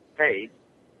client's face,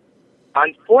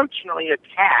 unfortunately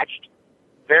attached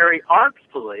very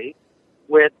artfully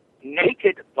with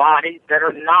naked bodies that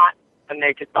are not the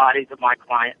naked bodies of my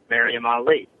client, Miriam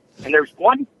Ali. And there's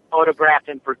one photograph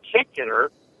in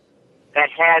particular that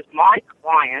has my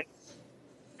client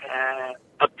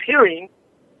appearing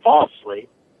falsely,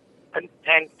 and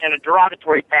in a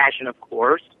derogatory fashion, of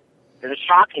course, in a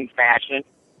shocking fashion,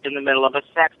 in the middle of a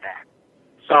sex act.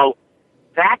 So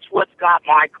that's what's got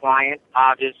my client,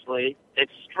 obviously,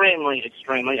 extremely,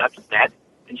 extremely upset,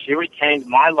 and she retained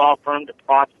my law firm to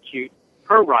prosecute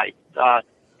her rights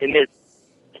in this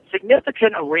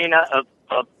significant arena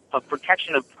of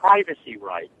protection of privacy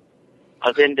rights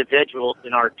of individuals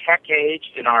in our tech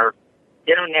age, in our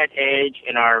internet age,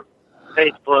 in our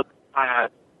Facebook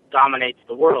dominates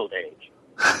the world age.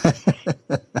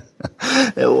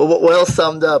 Well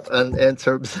summed up in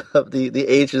terms of the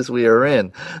ages we are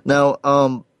in. Now,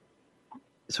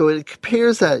 so it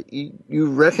appears that you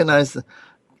recognize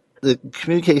the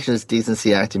Communications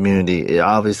Decency Act immunity. It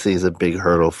obviously is a big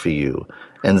hurdle for you.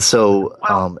 And so,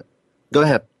 go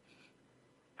ahead.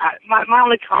 My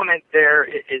only comment there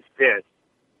is this.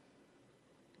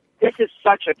 This is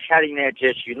such a cutting-edge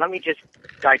issue. Let me just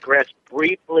digress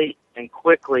briefly and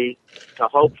quickly to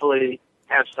hopefully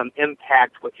have some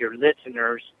impact with your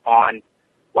listeners on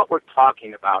what we're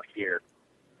talking about here.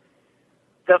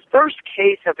 The first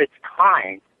case of its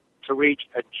kind to reach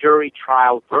a jury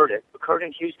trial verdict occurred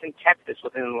in Houston, Texas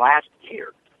within the last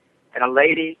year. And a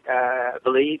lady, I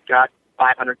believe, got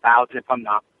 $500,000 if I'm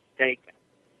not mistaken.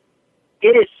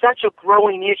 It is such a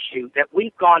growing issue that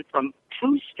we've gone from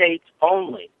 2 states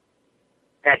only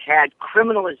that had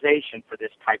criminalization for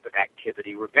this type of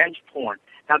activity, revenge porn.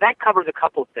 Now, that covers a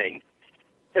couple things.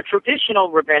 The traditional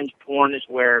revenge porn is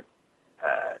where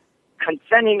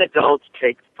consenting adults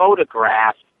take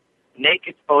photographs,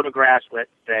 naked photographs,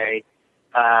 let's say,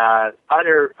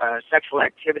 other sexual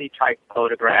activity type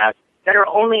photographs that are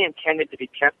only intended to be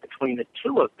kept between the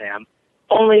two of them,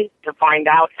 only to find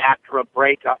out after a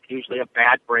breakup, usually a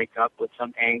bad breakup with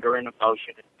some anger and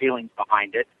emotion and feelings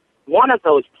behind it. One of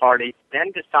those parties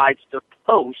then decides to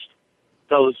post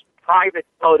those private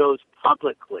photos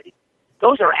publicly.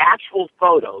 Those are actual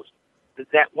photos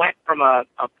that went from a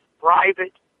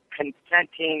private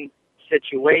consenting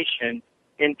situation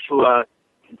into a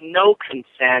no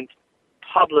consent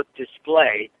public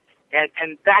display.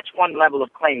 And that's one level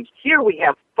of claims. Here we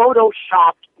have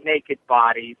photoshopped naked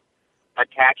bodies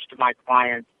attached to my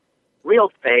client's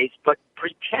real face, but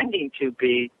pretending to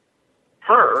be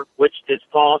her, which is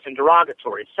false and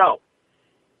derogatory. So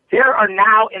there are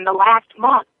now, in the last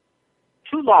month,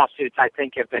 2 lawsuits, I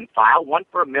think, have been filed, one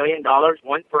for $1 million,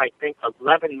 one for, I think,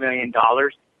 $11 million.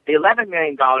 The $11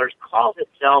 million calls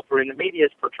itself, or in the media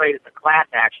is portrayed as a class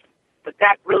action, but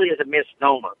that really is a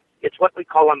misnomer. It's what we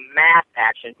call a mass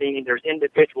action, meaning there's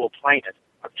individual plaintiffs.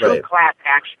 A true class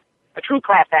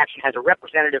action has a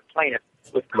representative plaintiff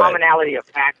with commonality of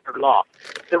fact or law.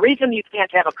 The reason you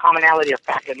can't have a commonality of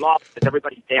fact and law is because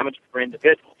everybody's damaged for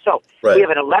individuals. So we have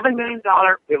an $11 million,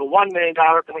 we have a $1 million,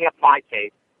 and we have my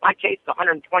case. My case is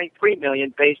 $123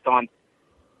 million based on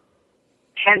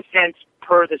 10 cents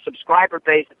per the subscriber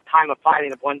base at the time of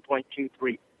filing of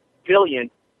 1.23 billion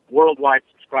worldwide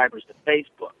subscribers to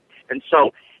Facebook. And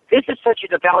so this is such a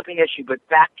developing issue, but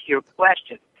back to your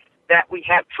question, that we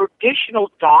have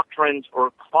traditional doctrines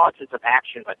or causes of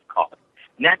action, let's call it.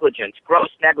 Negligence, gross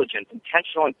negligence,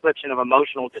 intentional infliction of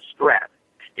emotional distress,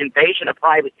 invasion of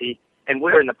privacy, and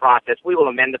we're in the process. We will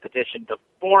amend the petition to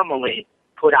formally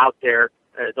put out there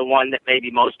the one that may be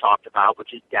most talked about,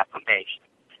 which is defamation.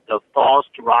 The false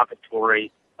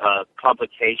derogatory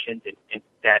publications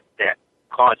that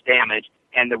cause damage,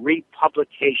 and the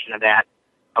republication of that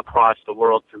across the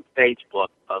world through Facebook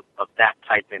of that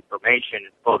type of information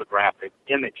and photographic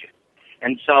images.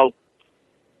 And so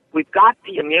we've got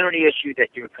the immunity issue that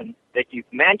you've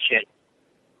mentioned,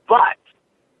 but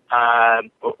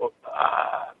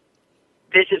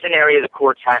this is an area the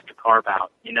courts have to carve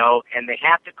out, and they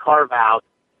have to carve out,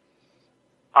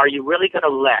 are you really going to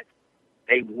let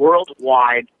a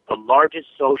worldwide, the largest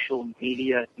social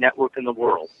media network in the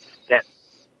world, that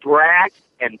brags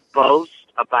and boasts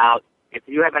about, if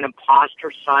you have an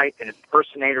imposter site, an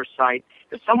impersonator site,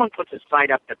 if someone puts a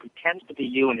site up that pretends to be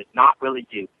you and is not really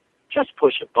you, just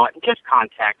push a button, just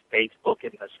contact Facebook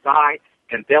in the sky,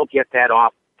 and they'll get that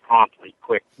off promptly,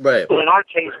 quick. Right. So in our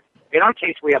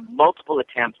case, we have multiple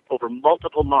attempts over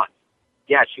multiple months.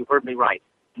 Yes, you heard me right.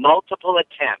 Multiple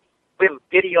attempts. We have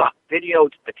video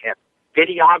attempts,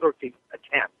 videography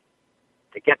attempts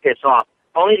to get this off,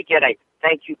 only to get a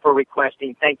thank you for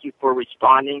requesting, thank you for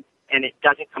responding, and it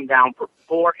doesn't come down for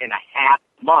 4.5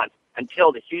 months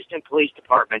until the Houston Police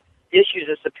Department issues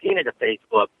a subpoena to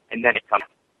Facebook, and then it comes.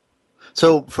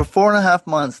 So for 4.5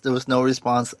 months, there was no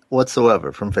response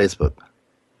whatsoever from Facebook.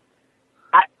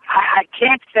 I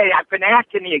can't say. I've been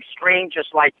asked in the extreme,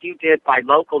 just like you did, by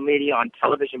local media on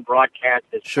television broadcast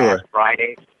this past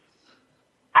Friday.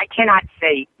 I cannot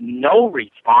say no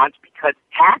response because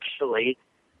actually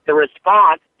the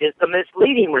response is the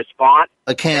misleading response.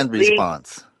 A canned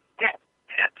response.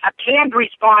 A canned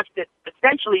response that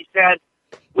essentially says,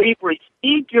 we've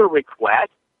received your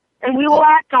request and we will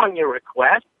act on your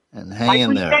request. And hang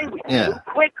in there. Like we say we do,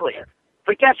 quickly.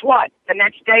 But guess what? The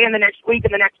next day and the next week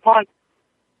and the next month,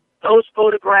 those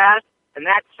photographs and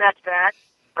that sex act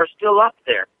are still up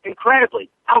there, incredibly,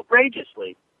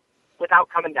 outrageously, without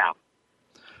coming down.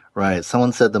 Right.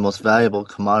 Someone said the most valuable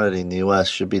commodity in the U.S.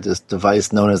 should be this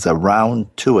device known as a round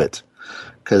to it,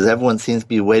 because everyone seems to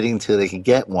be waiting till they can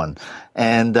get one.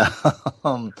 And let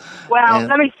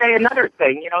me say another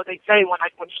thing. They say when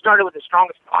you started with the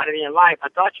strongest commodity in life, I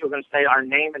thought you were going to say our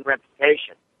name and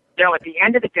reputation. At the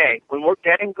end of the day, when we're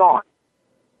dead and gone,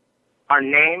 our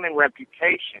name and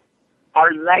reputation,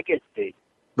 our legacy.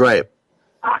 Right.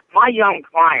 My young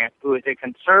client, who is a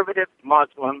conservative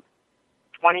Muslim,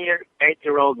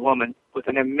 28-year-old woman with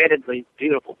an admittedly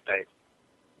beautiful face,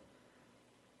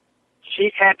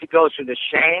 she's had to go through the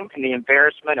shame and the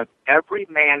embarrassment of every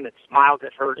man that smiled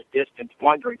at her at a distance,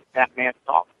 wondering if that man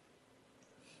saw her,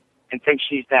 and thinks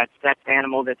she's that sex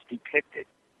animal that's depicted.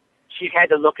 She's had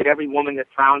to look at every woman that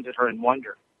frowns at her and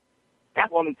wonder,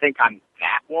 that woman think I'm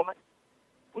that woman?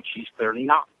 Which she's clearly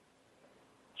not.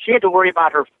 She had to worry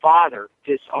about her father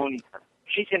disowning her.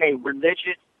 She's in a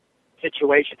religious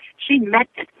situation. She met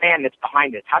this man that's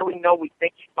behind it. How do we know we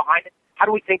think he's behind it? How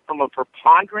do we think from a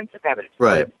preponderance of evidence?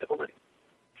 Right.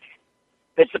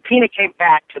 The subpoena came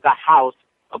back to the house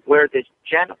of where this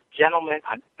gentleman,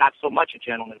 not so much a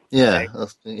gentleman,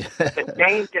 the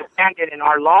named defendant in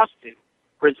our lawsuit,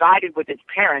 resided with his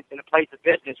parents in a place of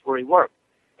business where he worked.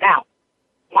 Now,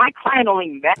 my client only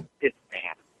met this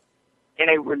man in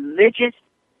a religious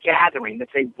gathering,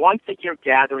 that's a once-a-year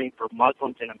gathering for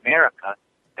Muslims in America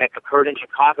that occurred in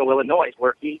Chicago, Illinois,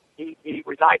 where he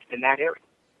resided in that area.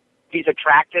 He's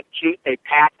attractive, cute. They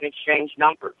passed and exchanged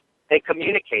numbers. They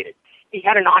communicated. He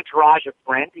had an entourage of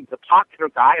friends. He was a popular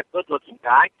guy, a good-looking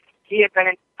guy. He had been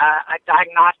a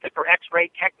diagnostic or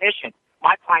X-ray technician.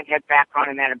 My client had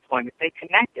background in that employment. They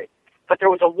connected. But there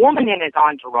was a woman in his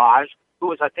entourage who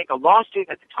was, I think, a law student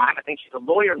at the time. I think she's a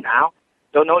lawyer now.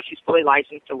 Don't know if she's fully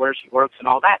licensed to where she works and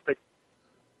all that. But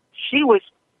she was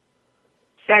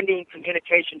sending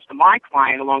communications to my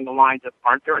client along the lines of,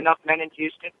 aren't there enough men in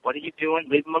Houston? What are you doing?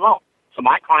 Leave them alone. So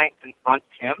my client confronts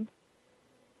him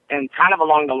and kind of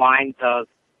along the lines of,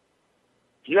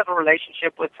 do you have a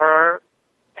relationship with her?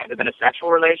 Has it been a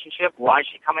sexual relationship? Why is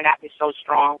she coming at me so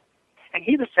strong? And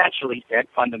he essentially said,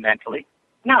 fundamentally,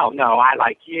 no, I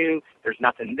like you. There's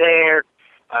nothing there.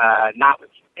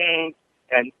 notwithstanding.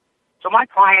 And so my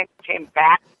client came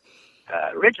back,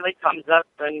 originally comes up,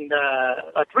 and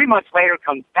 3 months later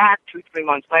comes back, 2-3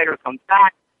 months later comes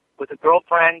back with a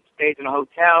girlfriend, stays in a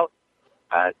hotel.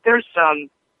 There's some,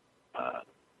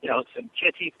 some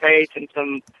kissy face and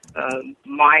some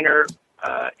minor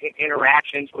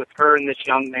interactions with her and this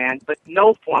young man, but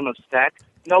no form of sex,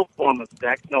 no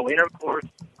intercourse,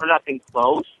 or nothing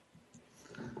close.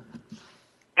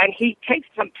 And he takes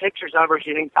some pictures of her.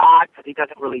 She thinks odd because he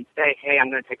doesn't really say, hey, I'm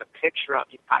going to take a picture of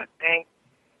you kind of thing.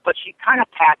 But she kind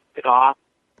of passed it off.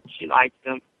 She likes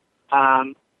him.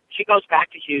 She goes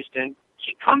back to Houston.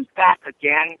 She comes back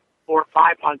again 4 or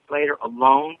 5 months later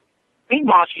alone.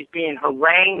 Meanwhile, she's being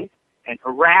harangued and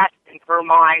harassed in her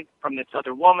mind from this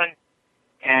other woman.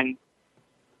 And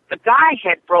the guy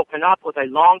had broken up with a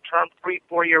long-term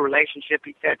 3-4 year relationship,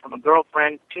 he said, from a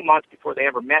girlfriend 2 months before they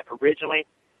ever met originally.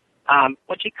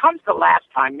 When she comes the last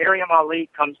time, Miriam Ali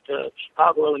comes to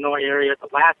Chicago, Illinois area the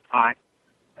last time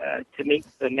to meet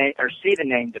the name or see the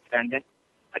named defendant.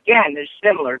 Again, there's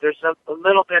similar. There's a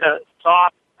little bit of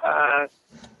soft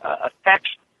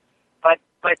affection, but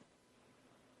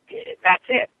that's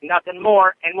it, nothing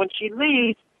more. And when she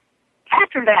leaves,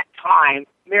 after that time,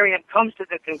 Miriam comes to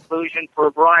the conclusion, for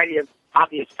a variety of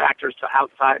obvious factors to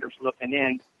outsiders looking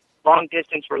in,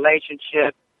 long-distance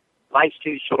relationship, life's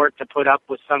too short to put up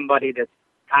with somebody that's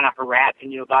kind of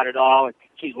harassing you about it all. And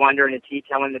she's wondering, is he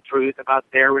telling the truth about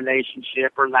their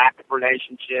relationship or lack of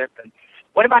relationship? And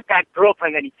what about that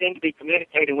girlfriend that he seemed to be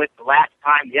communicating with the last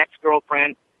time, the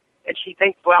ex-girlfriend? And she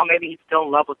thinks, well, maybe he's still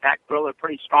in love with that girl, or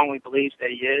pretty strongly believes that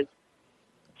he is.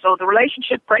 So the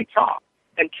relationship breaks off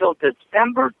until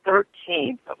December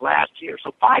 13th of last year.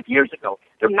 So 5 years ago.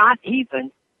 They're not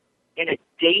even in a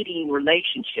dating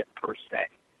relationship per se.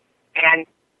 And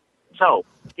so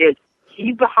is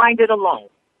he behind it alone?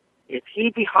 Is he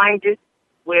behind it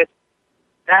with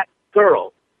that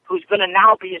girl who's going to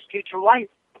now be his future wife,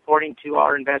 according to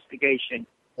our investigation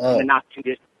in the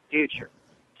not-too-distant future?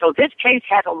 So this case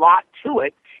has a lot to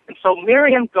it. And so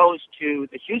Miriam goes to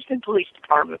the Houston Police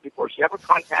Department before she ever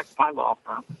contacts my law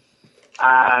firm.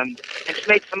 And she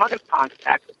made some other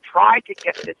contacts to try to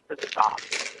get this to stop.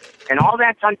 And all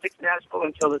that's unsuccessful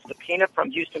until the subpoena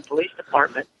from Houston Police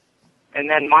Department. And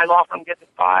then my law firm gets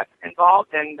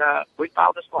involved, and we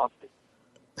filed this lawsuit.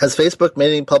 Has Facebook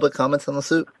made any public comments on the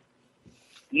suit?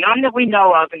 None that we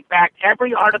know of. In fact,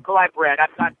 every article I've read,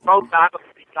 I've got both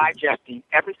obviously digesting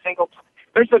every single.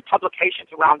 There's been publications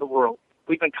around the world.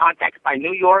 We've been contacted by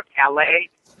New York, L.A.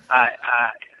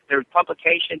 There's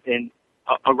publications in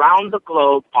around the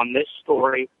globe on this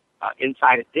story.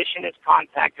 Inside Edition has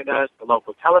contacted us, the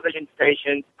local television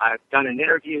stations. I've done an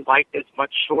interview like this,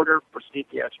 much shorter, for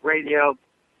CBS Radio.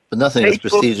 But nothing as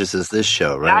prestigious as this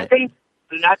show, right?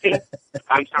 Nothing.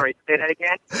 I'm sorry, say that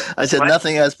again? I said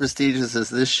nothing as prestigious as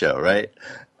this show, right?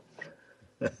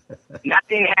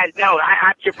 Nothing has, no,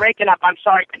 you're breaking up. I'm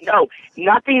sorry. No,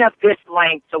 nothing of this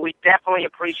length, so we definitely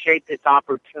appreciate this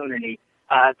opportunity.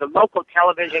 The local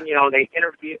television, they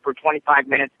interviewed for 25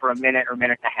 minutes for a minute or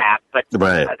minute and a half, but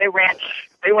they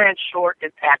ran short,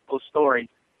 impactful stories.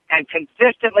 And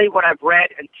consistently what I've read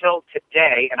until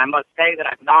today, and I must say that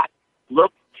I've not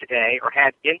looked today or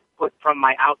had input from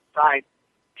my outside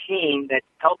team that's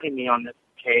helping me on this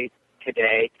case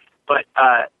today, but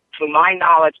to my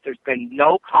knowledge, there's been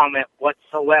no comment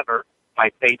whatsoever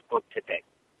by Facebook today.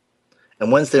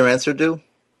 And when's their answer due?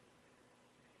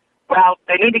 Well,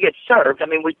 they need to get served. I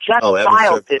mean, we just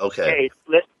filed this case.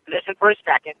 Listen for a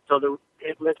second so the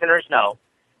listeners know.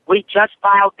 We just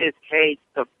filed this case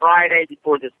the Friday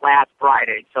before this last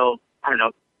Friday. So,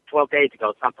 12 days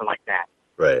ago, something like that.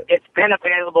 Right. It's been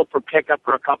available for pickup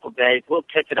for a couple of days. We'll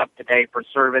pick it up today for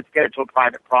service, get it to a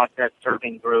private process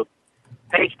serving group.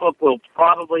 Facebook will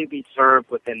probably be served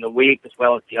within the week, as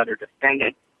well as the other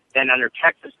defendant. Then under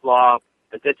Texas law,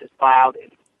 that this is filed in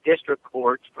district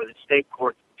courts for the state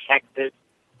courts in Texas.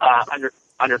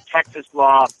 Under Texas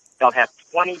law, they'll have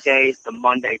 20 days the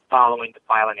Monday following to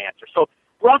file an answer. So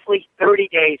roughly 30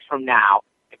 days from now,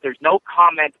 if there's no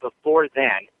comment before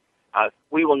then,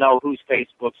 we will know who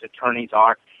Facebook's attorneys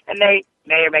are. And they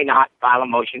may or may not file a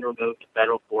motion to remove to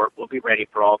federal court. We'll be ready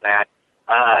for all that.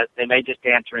 They may just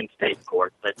answer in state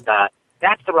court. But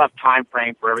that's the rough time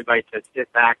frame for everybody to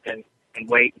sit back and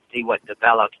wait and see what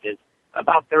develops. Is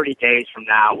about 30 days from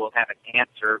now, we'll have an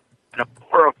answer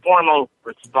or a formal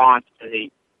response to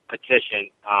the petition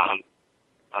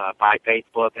by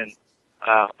Facebook and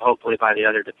hopefully by the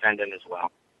other defendant as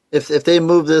well. If they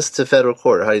move this to federal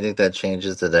court, how do you think that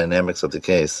changes the dynamics of the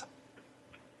case?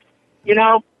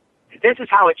 This is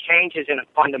how it changes in a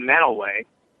fundamental way.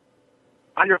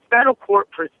 Under federal court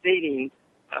proceedings,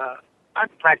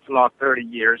 I've practiced law 30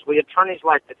 years. We attorneys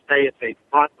like to say it's a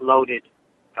front-loaded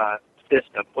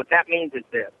system. What that means is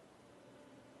this.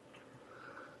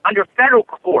 Under federal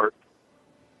court,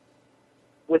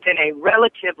 within a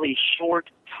relatively short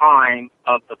time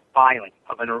of the filing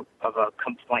of a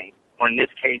complaint, or in this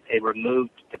case, a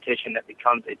removed petition that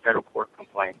becomes a federal court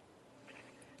complaint,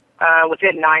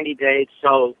 within 90 days,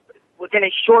 so within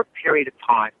a short period of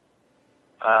time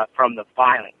from the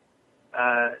filing,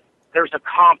 there's a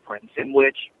conference in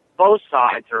which both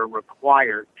sides are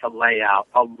required to lay out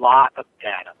a lot of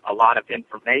data, a lot of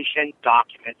information,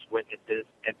 documents, witnesses,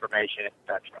 information,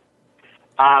 etc.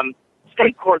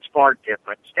 State court's far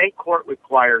different. State court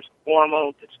requires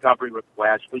formal discovery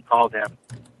requests. We call them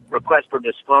requests for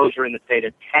disclosure in the state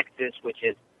of Texas, which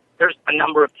is, there's a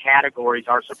number of categories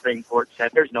our Supreme Court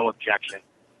said there's no objection.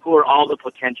 Who are all the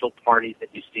potential parties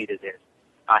that you see to this?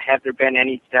 Have there been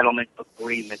any settlement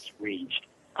agreements reached?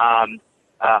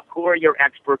 Who are your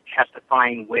expert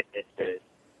testifying witnesses?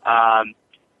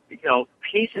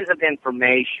 Pieces of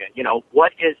information.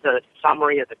 What is the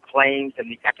summary of the claims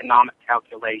and the economic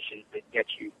calculations that get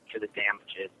you to the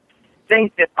damages?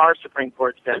 Things that our Supreme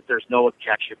Court says there's no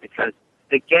objection, because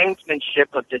the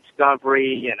gamesmanship of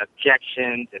discovery and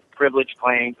objections and privilege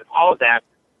claims and all of that,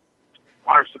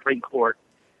 our Supreme Court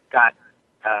got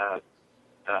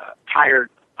tired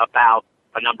about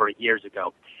a number of years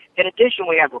ago. In addition,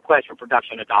 we have requests for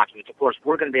production of documents. Of course,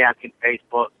 we're going to be asking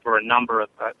Facebook for a number of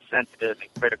sensitive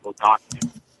and critical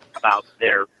documents about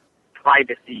their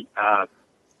privacy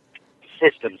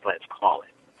systems, let's call it,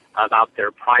 about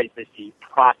their privacy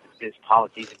processes,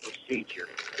 policies, and procedures,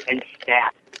 and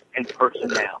staff, and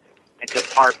personnel, and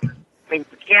departments. I mean,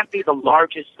 we can't be the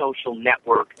largest social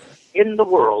network in the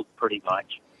world, pretty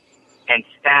much, and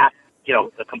staff,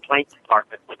 the complaint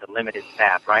department with a limited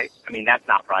staff, right? I mean, that's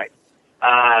not right.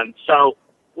 So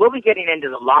we'll be getting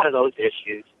into a lot of those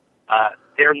issues,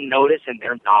 their notice and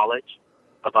their knowledge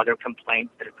of other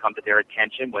complaints that have come to their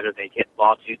attention, whether they hit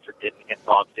lawsuits or didn't hit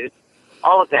lawsuits.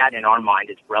 All of that, in our mind,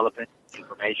 is relevant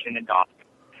information and documents.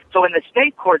 So in the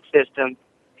state court system,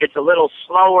 it's a little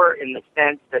slower in the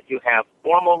sense that you have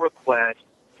formal requests,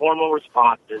 formal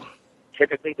responses.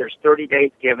 Typically, there's 30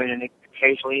 days given, and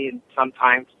occasionally, and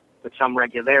sometimes with some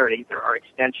regularity, there are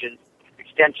extensions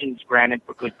granted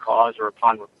for good cause or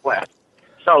upon request.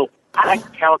 So I like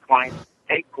to tell clients,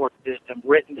 state court system,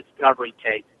 written discovery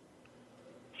takes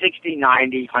 60,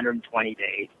 90, 120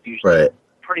 days, usually. Right.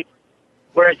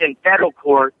 Whereas in federal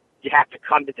court, you have to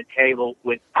come to the table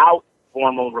without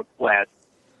formal request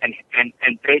and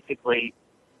basically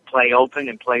play open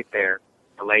and play fair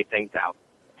to lay things out.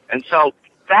 And so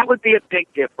that would be a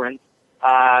big difference.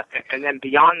 And then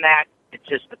beyond that, it's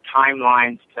just the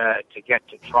timelines to get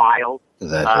to trial.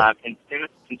 Exactly. In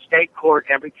state court,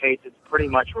 every case is pretty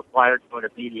much required to go to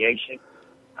mediation,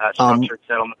 structured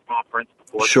settlement conference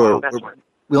before Sure. trial.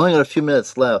 We only got a few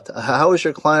minutes left. How is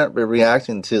your client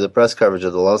reacting to the press coverage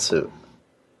of the lawsuit?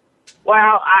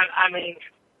 Well, I mean,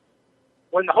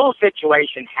 when the whole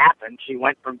situation happened, she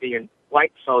went from being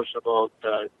quite sociable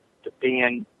to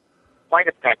being quite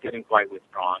affected and quite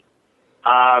withdrawn.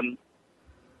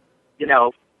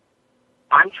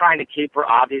 I'm trying to keep her,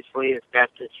 obviously, as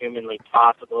best as humanly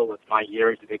possible with my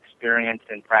years of experience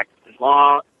in practicing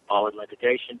law, all in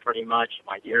litigation pretty much,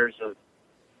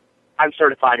 I'm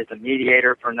certified as a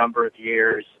mediator for a number of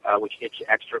years, which gets you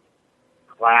extra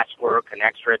classwork and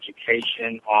extra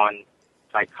education on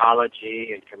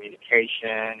psychology and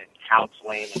communication and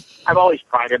counseling. I've always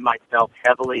prided myself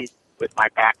heavily with my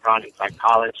background in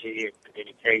psychology and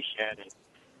communication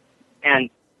and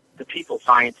the people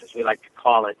sciences, we like to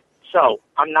call it. So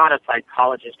I'm not a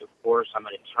psychologist, of course. I'm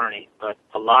an attorney, but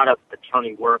a lot of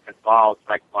attorney work involves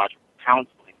psychological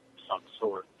counseling of some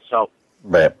sort. So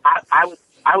right.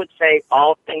 I would say,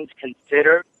 all things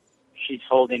considered, she's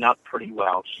holding up pretty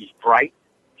well. She's bright.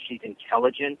 She's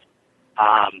intelligent.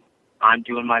 I'm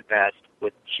doing my best.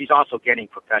 She's also getting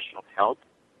professional help,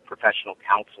 professional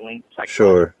counseling,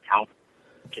 psychological counseling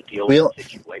to deal with the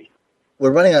situation.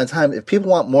 We're running out of time. If people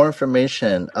want more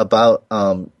information about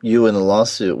you and the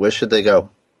lawsuit, where should they go?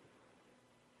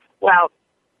 Well,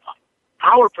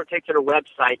 our particular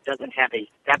website doesn't have a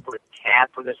separate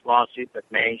tab for this lawsuit, but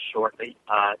may shortly.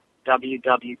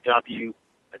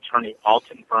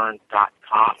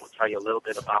 www.attorneyaltonburn.com will tell you a little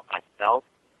bit about myself.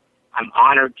 I'm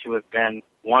honored to have been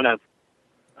one of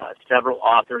several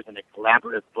authors in a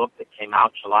collaborative book that came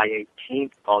out July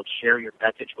 18th called Share Your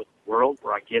Message with the World,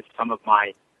 where I give some of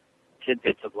my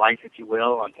tidbits of life, if you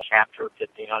will, on the chapter of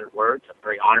 1,500 words. I'm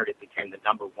very honored it became the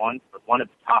number one for one of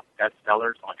the top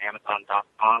bestsellers on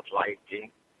Amazon.com, July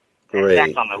 18th. Great.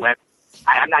 That's on my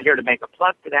I'm not here to make a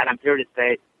plug to that. I'm here to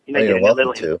say, you may you're get a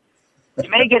little. welcome to. You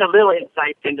may get a little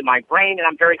insight into my brain, and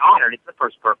I'm very honored. It's the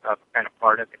first part of it that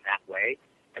way,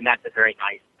 and that's a very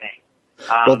nice thing.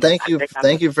 Well, thank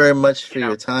you very much for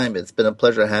your time. It's been a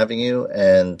pleasure having you,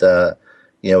 and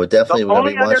definitely we're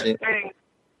going to be watching.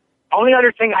 Only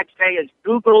other thing I'd say is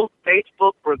Google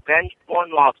Facebook revenge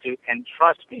porn lawsuit, and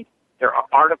trust me, there are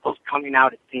articles coming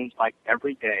out, it seems like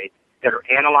every day, that are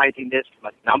analyzing this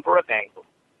from a number of angles.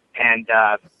 And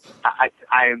I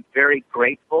am very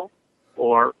grateful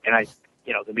for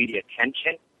the media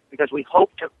attention, because we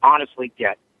hope to honestly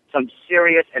get some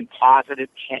serious and positive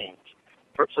change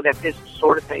so that this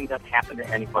sort of thing doesn't happen to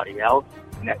anybody else,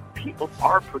 and that people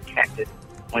are protected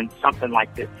when something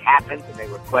like this happens and they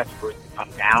request for it to come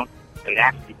down. It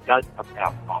actually does come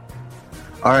down. All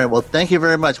right. Well, thank you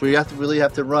very much. We really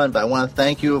have to run, but I want to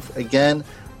thank you again,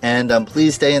 and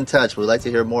please stay in touch. We'd like to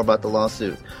hear more about the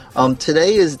lawsuit.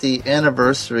 Today is the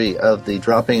anniversary of the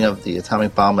dropping of the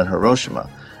atomic bomb in Hiroshima,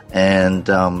 and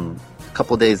a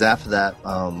couple of days after that,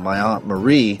 my Aunt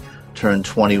Marie turned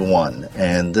 21,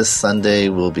 and this Sunday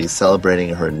we'll be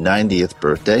celebrating her 90th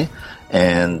birthday.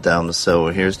 And so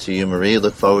here's to you, Marie.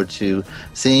 Look forward to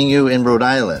seeing you in Rhode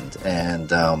Island. And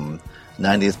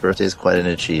 90th birthday is quite an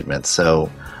achievement. So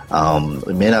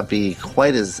it may not be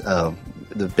quite as the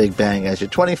big bang as your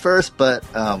 21st, but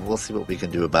we'll see what we can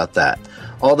do about that.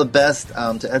 All the best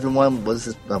to everyone. I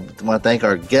want to thank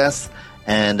our guests.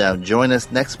 And join us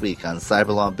next week on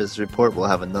Cyberlaw Business Report. We'll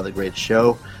have another great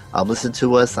show. Listen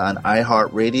to us on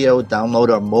iHeartRadio. Download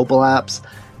our mobile apps.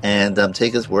 And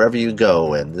take us wherever you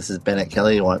go. And this is Bennett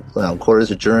Kelly. Quarters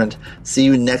adjourned. See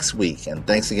you next week. And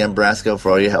thanks again, Brasco,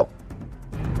 for all your help.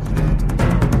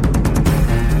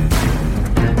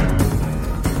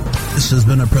 This has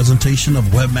been a presentation of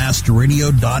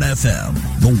WebmasterRadio.fm,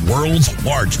 the world's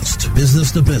largest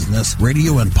business-to-business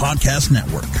radio and podcast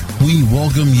network. We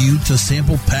welcome you to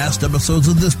sample past episodes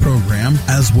of this program,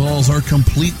 as well as our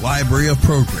complete library of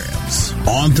programs,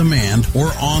 on demand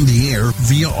or on the air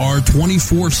via our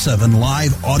 24/7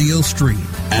 live audio stream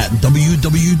at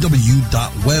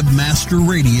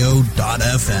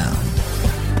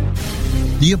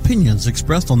www.webmasterradio.fm. The opinions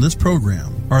expressed on this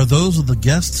program are those of the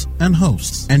guests and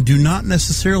hosts and do not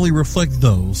necessarily reflect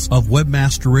those of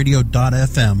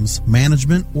WebmasterRadio.fm's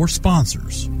management or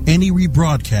sponsors. Any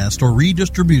rebroadcast or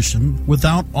redistribution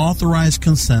without authorized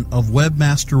consent of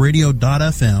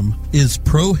WebmasterRadio.fm is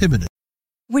prohibited.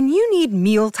 When you need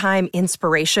mealtime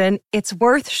inspiration, it's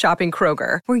worth shopping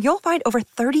Kroger, where you'll find over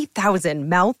 30,000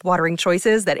 mouth-watering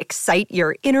choices that excite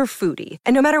your inner foodie.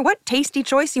 And no matter what tasty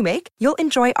choice you make, you'll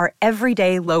enjoy our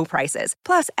everyday low prices,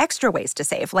 plus extra ways to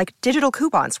save, like digital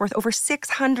coupons worth over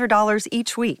 $600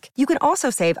 each week. You can also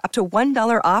save up to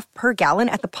 $1 off per gallon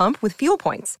at the pump with fuel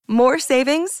points. More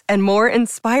savings and more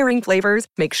inspiring flavors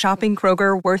make shopping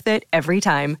Kroger worth it every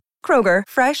time. Kroger,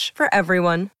 fresh for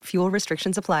everyone. Fuel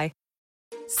restrictions apply.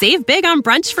 Save big on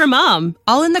brunch for mom,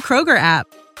 all in the Kroger app.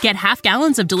 Get half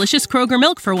gallons of delicious Kroger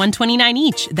milk for $1.29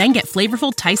 each. Then get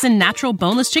flavorful Tyson natural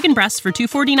boneless chicken breasts for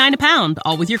 $2.49 a pound,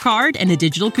 all with your card and a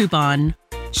digital coupon.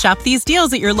 Shop these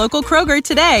deals at your local Kroger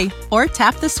today, or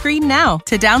tap the screen now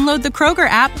to download the Kroger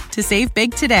app to save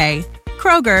big today.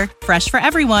 Kroger, fresh for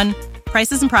everyone.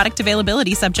 Prices and product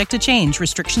availability subject to change.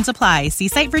 Restrictions apply. See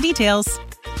site for details.